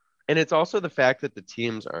 And it's also the fact that the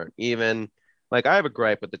teams aren't even. Like, I have a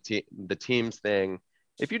gripe with the teams thing.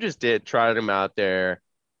 If you just tried them out there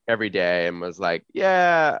every day and was like, do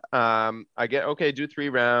 3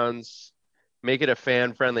 rounds, make it a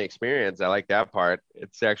fan-friendly experience. I like that part.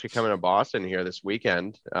 It's actually coming to Boston here this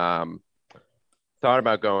weekend. Thought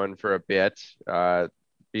about going for a bit,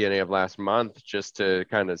 beginning of last month, just to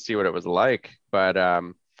kind of see what it was like. But,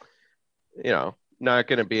 not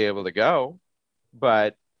going to be able to go.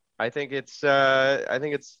 But I think it's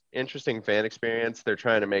interesting fan experience. They're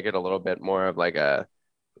trying to make it a little bit more of like a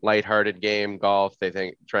lighthearted game, golf. They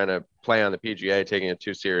think trying to play on the PGA, taking it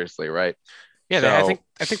too seriously, right? Yeah,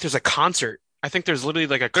 I think there's a concert. I think there's literally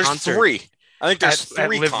like a concert. Three. I think there's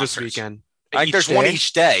three Live concerts this weekend. I think there's one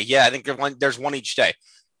each day. Yeah, I think there's one each day.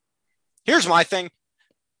 Here's my thing.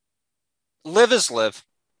 Live is Live.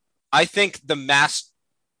 I think I'm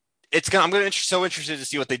so interested to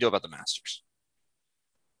see what they do about the Masters.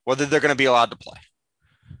 Whether they're going to be allowed to play.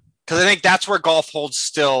 Because I think that's where golf holds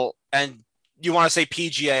still. And you want to say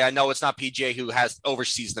PGA. I know it's not PGA who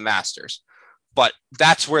oversees the Masters. But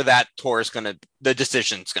that's where that tour the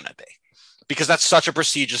decision's going to be. Because that's such a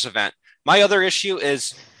prestigious event. My other issue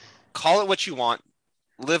is, call it what you want.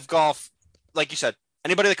 Live Golf, like you said,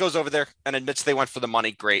 anybody that goes over there and admits they went for the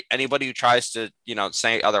money, great. Anybody who tries to,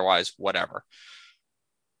 say otherwise, whatever.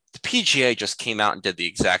 The PGA just came out and did the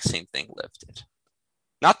exact same thing Liv did.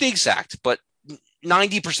 Not the exact, but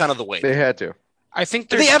 90% of the way. They had to. I think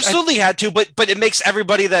they absolutely had to, but it makes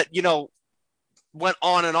everybody that, went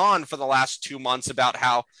on and on for the last 2 months about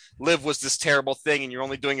how Liv was this terrible thing and you're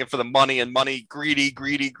only doing it for the money and money, greedy.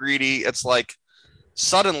 It's like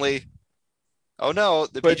suddenly, oh no,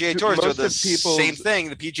 the PGA Tour is doing the same thing.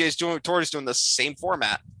 The PGA Tour is doing the same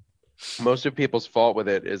format. Most of people's fault with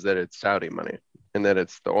it is that it's Saudi money and that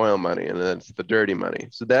it's the oil money and that it's the dirty money.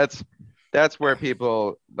 So that's where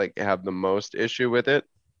people have the most issue with it,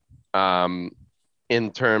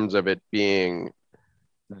 in terms of it being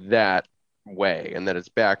that way and that it's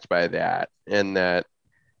backed by that. And that,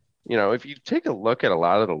 if you take a look at a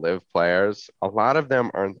lot of the Live players, a lot of them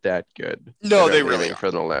aren't that good. No, they really aren't. For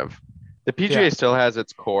the Live. The PGA still has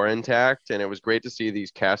its core intact, and it was great to see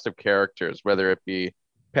these cast of characters, whether it be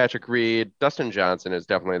Patrick Reed, Dustin Johnson is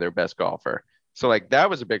definitely their best golfer. So that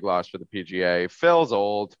was a big loss for the PGA. Phil's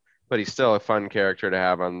old, but he's still a fun character to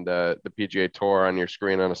have on the PGA Tour on your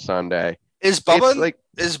screen on a Sunday. Is Bubba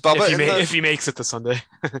if he makes it to Sunday?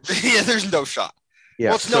 Yeah, there's no shot. Yeah,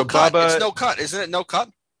 well, it's no cut. It's no cut, isn't it? No cut.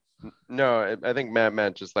 No, I think Matt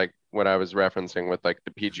meant just like what I was referencing with like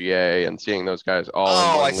the PGA and seeing those guys all in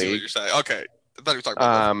Oh, I one see what league. you're saying. Okay, I thought you were talking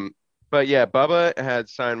about Liv. But yeah, Bubba had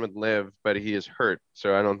signed with Liv, but he is hurt,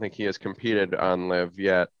 so I don't think he has competed on Liv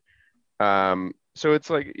yet. So it's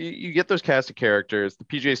like you get those cast of characters. The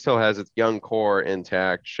PGA still has its young core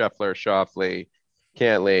intact: Scheffler, Schauffele,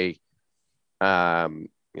 Cantley.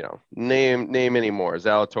 Name any more. Uh,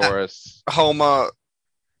 Zalatoris. Homa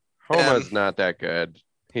and Homa's not that good.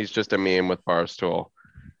 He's just a meme with Barstool.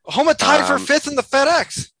 Homa tied for Um, fifth in the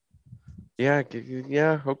FedEx.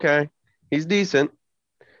 yeah, okay. He's decent.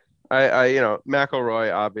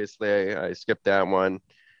 McElroy, obviously, I skipped that one.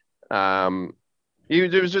 Um,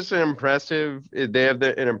 it was just an impressive. They have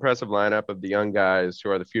an impressive lineup of the young guys who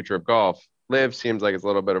are the future of golf. Liv seems like it's a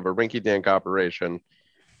little bit of a rinky-dink operation.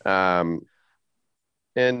 Um,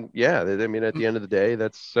 and yeah, I mean, at the end of the day,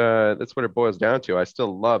 that's what it boils down to. I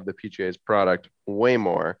still love the PGA's product way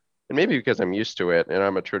more, and maybe because I'm used to it, and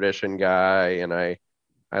I'm a tradition guy, and I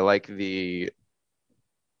like to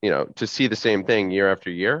see the same thing year after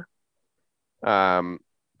year. Um,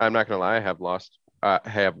 I'm not gonna lie,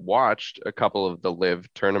 have watched a couple of the live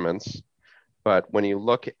tournaments, but when you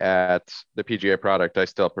look at the PGA product, I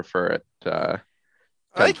still prefer it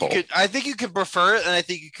tenfold. I think you could prefer it, and I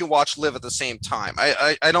think you can watch Live at the same time.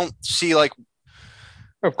 I don't see like Of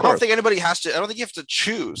I don't course, think anybody has to. I don't think you have to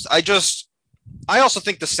choose. I also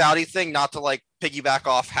think the Saudi thing, not to like piggyback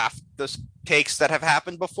off half the takes that have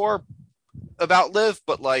happened before about Live,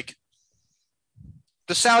 but like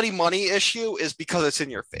the Saudi money issue is because it's in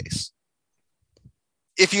your face.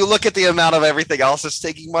 If you look at the amount of everything else that's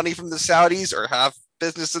taking money from the Saudis or have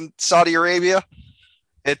business in Saudi Arabia,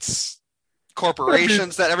 it's I mean,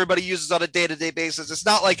 corporations that everybody uses on a day-to-day basis. It's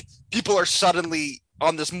not like people are suddenly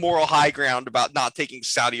on this moral high ground about not taking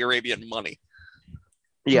Saudi Arabian money.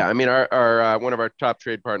 yeah, I mean, our one of our top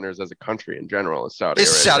trade partners as a country in general is Saudi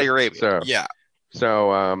It's Arabia. Saudi Arabia. So, Yeah.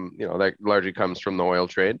 that largely comes from the oil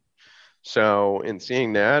trade. So, in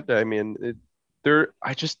seeing that, I mean,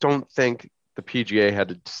 I just don't think the PGA had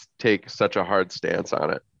to take such a hard stance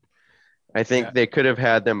on it. I Yeah. think they could have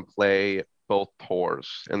had them play both tours,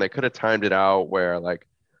 and they could have timed it out where, like,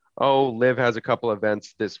 oh, Liv has a couple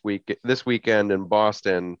events this weekend in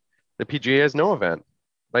Boston. The PGA has no event.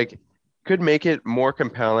 Like, could make it more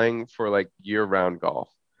compelling for like year-round golf.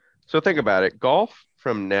 So think about it. Golf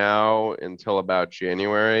from now until about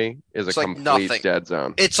January is a It's like complete nothing. dead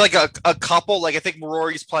zone. It's like a couple, like I think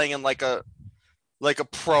Rory's playing in like a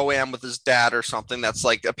pro am with his dad or something that's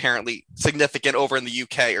like apparently significant over in the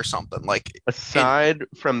UK or something. And Aside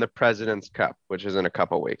from the President's Cup, which is in a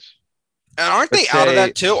couple weeks. aren't they Let's out of say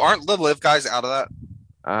that too? Aren't Live guys out of that?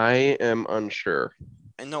 I am unsure.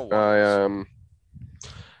 I know one I is.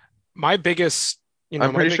 My biggest, I'm my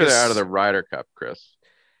pretty sure they're out of biggest the Ryder Cup, Chris.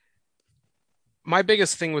 my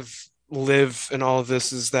biggest thing with live and all of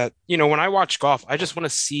this is that, when I watch golf, I just want to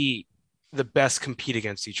see the best compete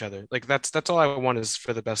against each other. Like that's all I want is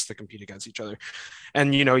for the best to compete against each other.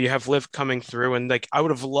 And you have live coming through, and like I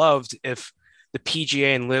would have loved if the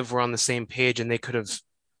PGA and live were on the same page and they could have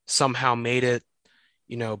somehow made it,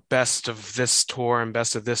 best of this tour and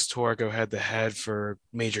best of this tour go head to head for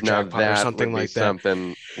major Now jackpot or that something would be like that.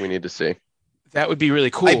 something we need to see. That would be really I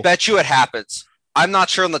cool. bet you it happens. I'm not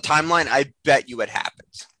sure on the timeline. I bet you it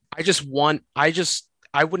happens.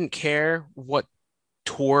 I wouldn't care what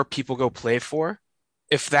tour people go play for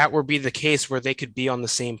if that were be the case where they could be on the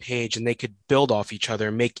same page and they could build off each other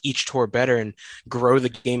and make each tour better and grow the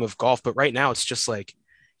game of golf. But right now it's just like,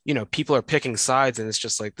 people are picking sides and it's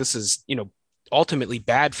just like this is, ultimately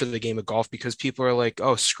bad for the game of golf because people are like,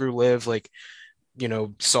 oh, screw live, like,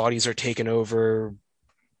 Saudis are taking over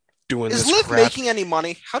doing Is this Live crap. making any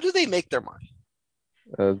money? How do they make their money?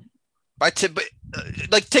 Uh,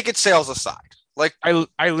 Like ticket sales aside. Like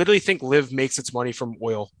I literally think live makes its money from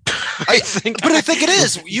oil. I think it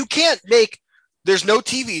is. You can't make. There's no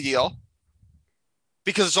TV deal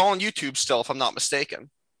because it's all on YouTube still, if I'm not mistaken.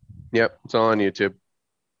 yep, it's all on YouTube.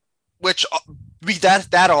 Which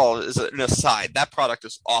that all is an aside. That product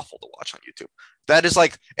is awful to watch on YouTube. That is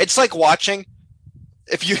like it's like watching.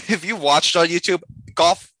 If you watched on YouTube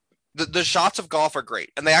golf. The shots of golf are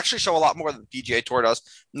great, and they actually show a lot more than the PGA Tour does.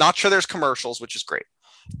 Not sure there's commercials, which is great.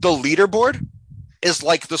 The leaderboard is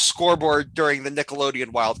like the scoreboard during the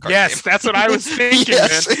Nickelodeon wildcard Yes, game. that's what I was thinking,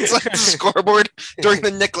 Yes, man. it's like the scoreboard during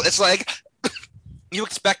the Nickel. It's like you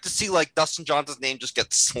expect to see like Dustin Johnson's name just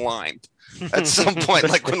get slimed at some point,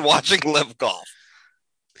 like when watching live golf.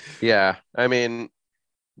 Yeah, I mean,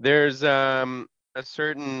 there's a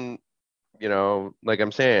certain, like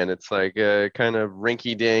I'm saying, it's like a kind of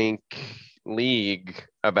rinky-dink league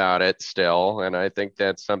about it still. And I think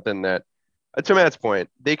that's something that, to Matt's point,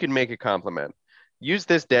 they could make a compliment. Use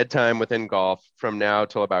this dead time within golf from now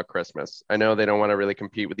till about Christmas. I know they don't want to really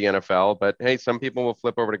compete with the NFL, but hey, some people will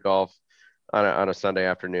flip over to golf on a Sunday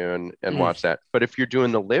afternoon and watch that. But if you're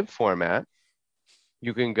doing the live format,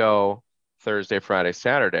 you can go Thursday, Friday,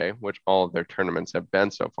 Saturday, which all of their tournaments have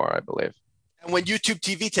been so far, I believe. And when YouTube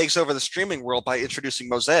TV takes over the streaming world by introducing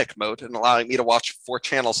mosaic mode and allowing me to watch 4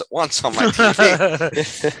 channels at once on my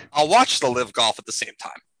TV, I'll watch the live golf at the same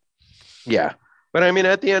time. Yeah. But I mean,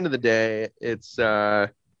 at the end of the day, it's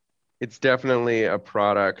definitely a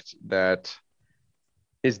product that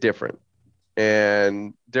is different.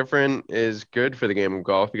 And different is good for the game of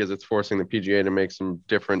golf because it's forcing the PGA to make some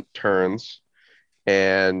different turns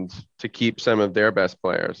and to keep some of their best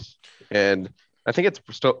players. And I think it's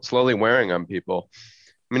slowly wearing on people.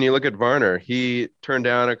 I mean, you look at Varner, he turned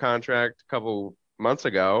down a contract a couple months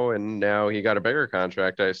ago, and now he got a bigger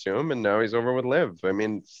contract, I assume, and now he's over with Liv. I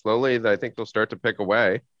mean, slowly, I think they'll start to pick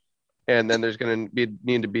away, and then there's going to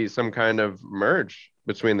need to be some kind of merge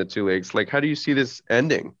between the two leagues. Like, how do you see this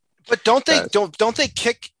ending? But don't they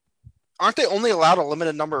kick? Aren't they only allowed a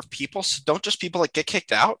limited number of people? So don't just people like get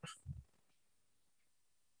kicked out?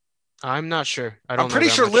 I'm not sure. I'm pretty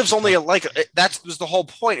sure Liv's only that was the whole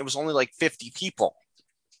point. It was only like 50 people.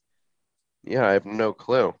 Yeah, I have no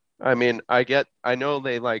clue. I mean, I know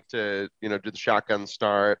they like to, do the shotgun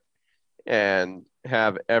start and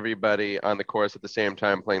have everybody on the course at the same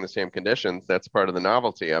time playing the same conditions. That's part of the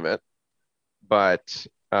novelty of it. But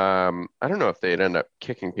I don't know if they'd end up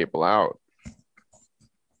kicking people out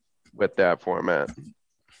with that format.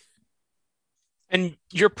 And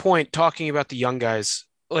your point, talking about the young guys,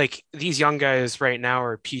 like these young guys right now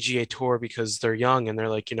are PGA Tour because they're young and they're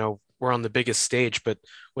like, we're on the biggest stage, but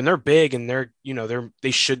when they're big and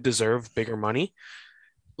they should deserve bigger money.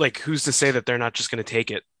 Like, who's to say that they're not just going to take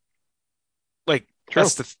it? Like, True.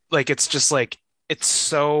 It's just like, it's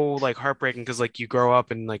so like heartbreaking because like you grow up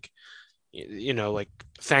and like, like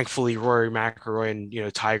thankfully Rory McIlroy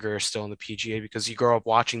and, Tiger are still in the PGA because you grow up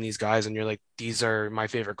watching these guys and you're like, these are my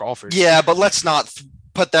favorite golfers. Yeah, but let's not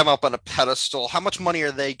put them up on a pedestal. How much money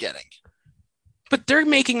are they getting? But they're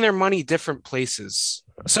making their money different places.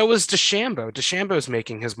 So is DeChambeau. DeChambeau's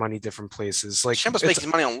making his money different places. Like DeChambeau's making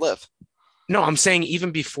money on Live. No, I'm saying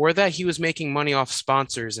even before that, he was making money off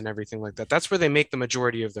sponsors and everything like that. That's where they make the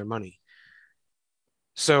majority of their money.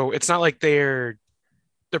 So it's not like they're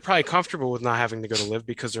probably comfortable with not having to go to Live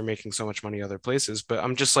because they're making so much money other places. But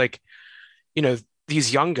I'm just like,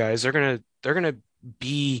 these young guys, they're gonna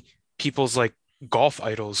be people's like golf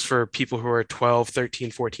idols for people who are 12,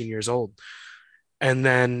 13, 14 years old. And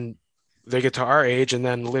then they get to our age and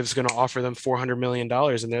then Liv's going to offer them $400 million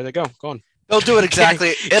and there they go on. They'll do it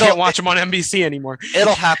exactly. Can't watch them on NBC anymore.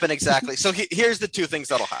 It'll happen exactly. So here's the two things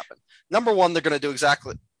that'll happen. Number one, they're going to do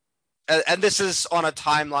exactly, and this is on a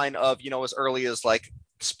timeline of, as early as like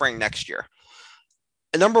spring next year.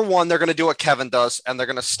 And number one, they're going to do what Kevin does and they're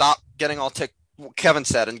going to stop getting all Kevin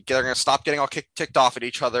said, and they're going to stop getting all ticked off at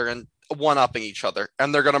each other and one-upping each other.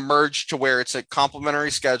 And they're going to merge to where it's a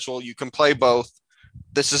complementary schedule. You can play both.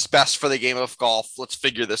 This is best for the game of golf. Let's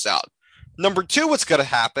figure this out. Number two, what's going to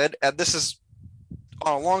happen, and this is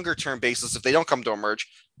on a longer term basis, if they don't come to a merge,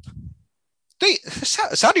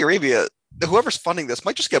 Saudi Arabia, whoever's funding this,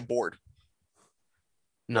 might just get bored.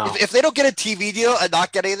 No. If they don't get a TV deal and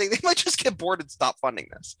not get anything, they might just get bored and stop funding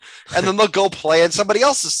this. And then they'll go play in somebody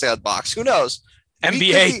else's sandbox. Who knows?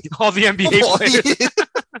 NBA, all the NBA players.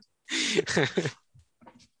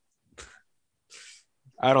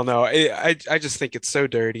 I don't know. I just think it's so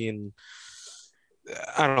dirty and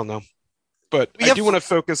I don't know. But I do want to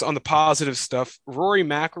focus on the positive stuff. Rory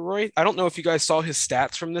McIlroy, I don't know if you guys saw his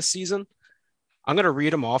stats from this season. I'm going to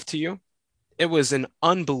read them off to you. It was an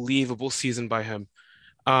unbelievable season by him.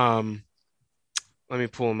 Let me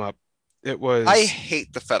pull him up. I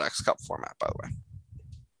hate the FedEx Cup format, by the way.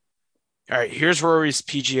 All right, here's Rory's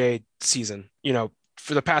PGA season.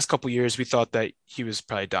 For the past couple of years, we thought that he was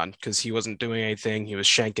probably done because he wasn't doing anything. He was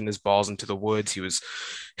shanking his balls into the woods. He was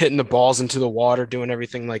hitting the balls into the water, doing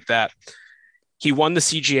everything like that. He won the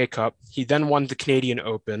CGA Cup. He then won the Canadian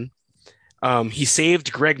Open. He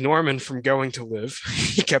saved Greg Norman from going to Live.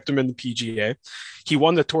 He kept him in the PGA. He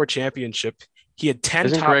won the Tour Championship. He had 10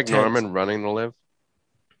 Isn't top Greg 10s. Norman running the Live?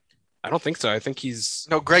 I don't think so. I think he's...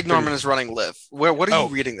 No, Greg Norman is running Live. What are you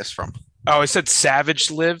reading this from? Oh, I said Savage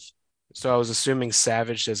Live. So I was assuming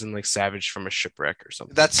savaged as in like savage from a shipwreck or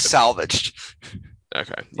something. That's salvaged.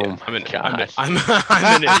 Okay. Yeah, I'm an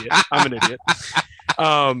idiot. I'm an idiot.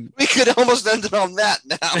 We could almost end it on that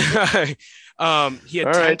now. He had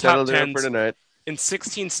All 10 right, top that'll do it 10s. for tonight. in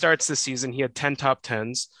 16 starts this season, he had 10 top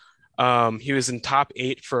tens. He was in top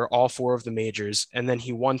 8 for all 4 of the majors, and then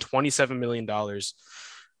he won $27 million.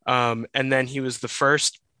 And then he was the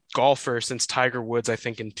first golfer since Tiger Woods, I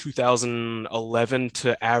think in 2011,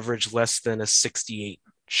 to average less than a 68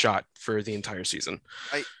 shot for the entire season.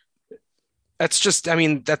 I- That's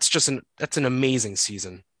an amazing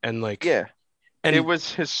season. And like, Yeah, and it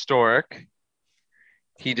was historic.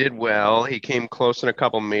 He did well. He came close in a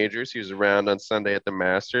couple majors. He was around on Sunday at the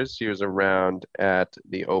Masters. He was around at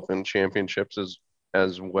the Open Championships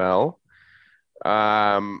as well.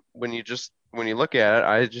 When you look at it,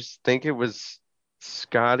 I just think it was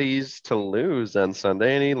Scotty's to lose on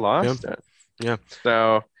Sunday, and he lost it. Yeah.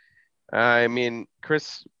 So, I mean,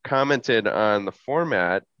 Chris commented on the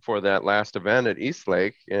format for that last event at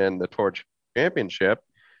Eastlake and the Tour Championship,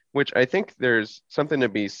 which I think there's something to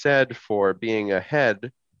be said for being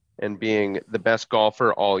ahead and being the best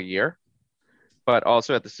golfer all year, but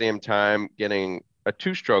also at the same time getting a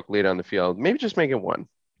 2-stroke lead on the field. Maybe just make it one.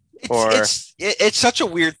 It's such a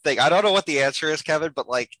weird thing. I don't know what the answer is, Kevin, but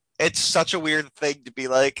like it's such a weird thing to be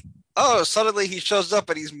like, oh, suddenly he shows up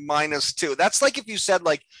and he's -2. That's like if you said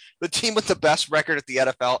like the team with the best record at the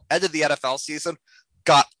NFL end of the NFL season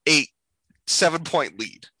got a 7-point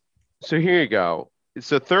lead. So here you go.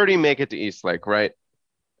 So 30 make it to Eastlake, right?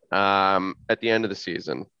 At the end of the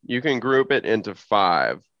season, you can group it into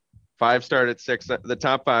 5. 5 start at 6. The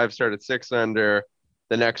top 5 start at 6 under.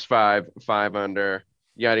 The next 5 under.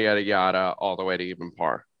 Yada yada yada, all the way to even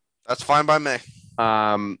par. That's fine by me.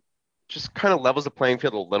 Just kind of levels the playing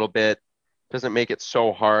field a little bit. Doesn't make it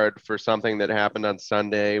so hard for something that happened on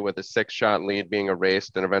Sunday with a 6-shot lead being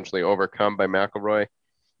erased and eventually overcome by McIlroy.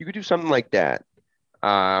 You could do something like that.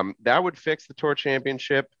 That would fix the Tour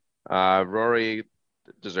Championship. Rory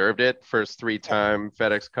deserved it. First 3-time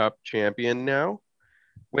FedEx Cup champion now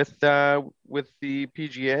with the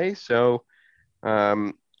PGA. So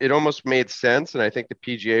it almost made sense, and I think the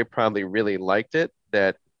PGA probably really liked it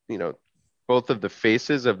that both of the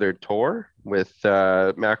faces of their tour with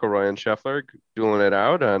McIlroy and Scheffler dueling it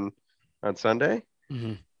out on Sunday.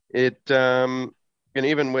 Mm-hmm. And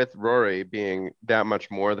even with Rory being that much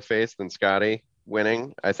more the face than Scotty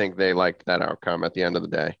winning, I think they liked that outcome at the end of the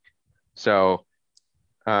day. So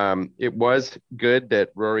it was good that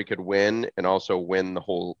Rory could win and also win the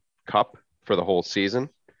whole cup for the whole season.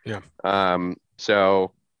 Yeah.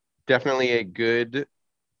 So definitely a good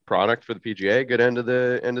product for the PGA. Good end of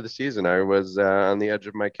the season. I was on the edge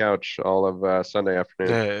of my couch all of Sunday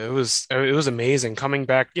afternoon. Yeah, it was amazing coming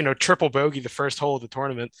back. Triple bogey the first hole of the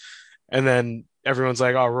tournament, and then everyone's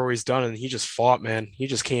like, "Oh, Rory's done," and he just fought, man. He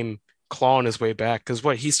just came clawing his way back because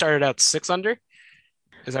he started out 6 under.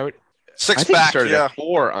 Is that what? 6 I think back? he started Yeah. at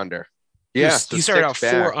 4 under. He started out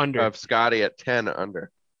 4 under of Scotty at 10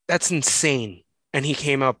 under. That's insane. And he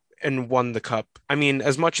came up and won the cup. I mean,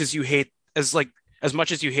 as much as you hate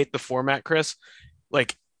the format, Chris,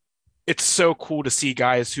 like it's so cool to see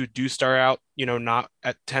guys who do start out, not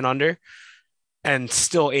at 10 under and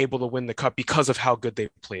still able to win the cup because of how good they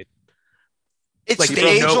played. It's like the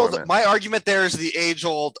age-old. My argument there is the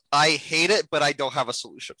age-old. I hate it, but I don't have a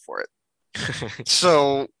solution for it.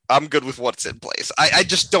 So I'm good with what's in place. I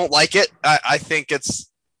just don't like it. I think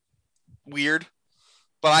it's weird,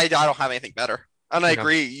 but I don't have anything better. And I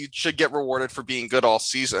agree, you should get rewarded for being good all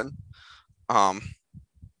season. But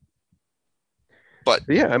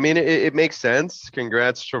yeah, I mean, it makes sense.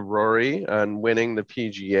 Congrats to Rory on winning the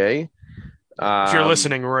PGA. If you're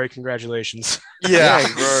listening, Rory, congratulations. Yeah,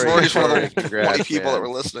 Rory's one of the 20 people that were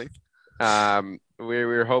listening. We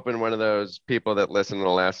were hoping one of those people that listened to the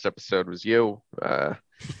last episode was you.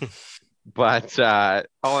 But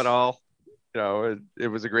all in all, it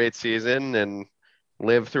was a great season and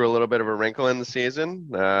lived through a little bit of a wrinkle in the season.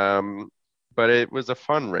 But it was a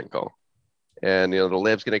fun wrinkle. And, the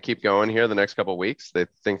Liv's going to keep going here the next couple of weeks. They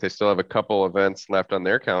think they still have a couple events left on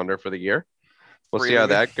their calendar for the year. We'll see how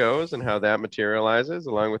that goes and how that materializes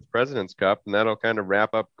along with the President's Cup. And that'll kind of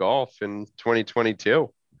wrap up golf in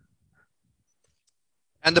 2022.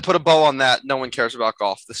 And to put a bow on that, no one cares about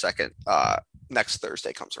golf the second next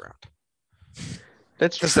Thursday comes around.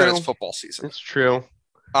 That's true. Because then it's football season. It's true.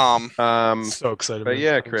 So excited. But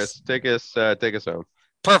yeah, Chris, take us home.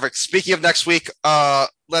 Perfect. Speaking of next week,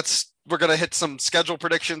 we're gonna hit some schedule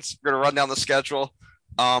predictions. We're gonna run down the schedule.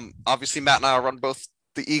 Obviously Matt and I will run both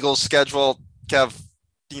the Eagles schedule. Kev,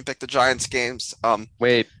 you can pick the Giants games.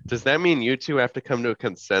 Wait, does that mean you two have to come to a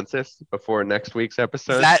consensus before next week's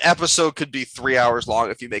episode? That episode could be 3 hours long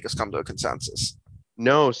if you make us come to a consensus.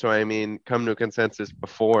 No, so I mean come to a consensus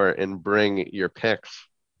before and bring your picks.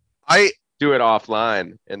 I do it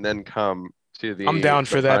offline and then come to the. I'm down the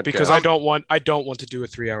for that because podcast. I don't want to do a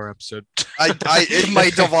 3-hour episode. It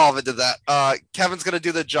might evolve into that. Kevin's gonna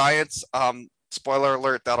do the Giants. Spoiler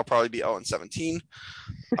alert, that'll probably be 0-17.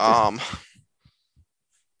 I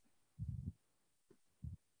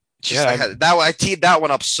teed that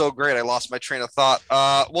one up so great. I lost my train of thought.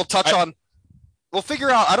 We'll figure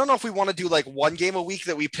out. I don't know if we want to do like one game a week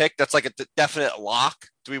that we pick. That's like a definite lock.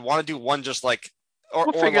 Do we want to do one just like,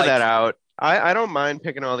 We'll figure that out. I don't mind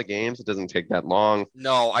picking all the games. It doesn't take that long.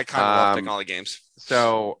 No, I kind of love picking all the games.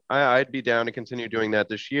 So I'd be down to continue doing that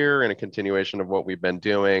this year in a continuation of what we've been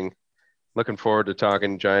doing. Looking forward to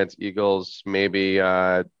talking Giants, Eagles, maybe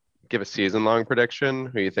give a season-long prediction.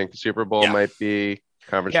 Who you think the Super Bowl might be,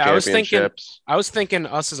 conference championships. I was thinking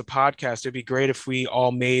us as a podcast, it'd be great if we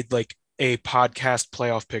all made like a podcast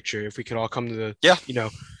playoff picture. If we could all come to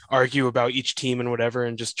the, argue about each team and whatever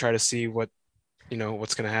and just try to see what's going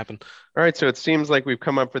to happen. All right, so it seems like we've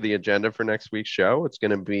come up with the agenda for next week's show. It's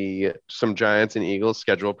going to be some Giants and Eagles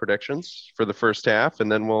schedule predictions for the first half, and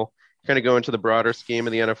then we'll kind of go into the broader scheme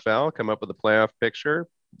of the NFL, come up with a playoff picture,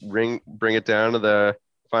 bring it down to the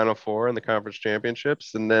Final Four and the conference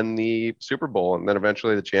championships, and then the Super Bowl, and then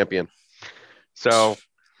eventually the champion. So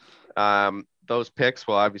those picks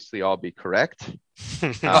will obviously all be correct.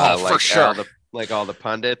 For sure. All the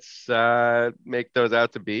pundits make those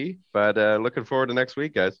out to be, but looking forward to next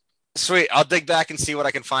week, guys. Sweet. I'll dig back and see what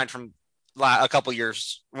I can find from a couple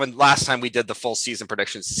years when last time we did the full season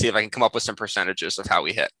predictions to see if I can come up with some percentages of how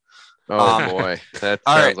we hit. Oh boy, that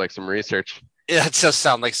sounds like some research. Yeah, it does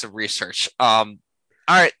sound like some research. All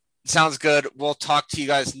right, sounds good. We'll talk to you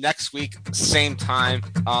guys next week, same time.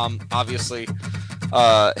 Obviously,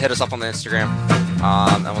 hit us up on the Instagram,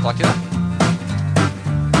 and we'll talk to you then.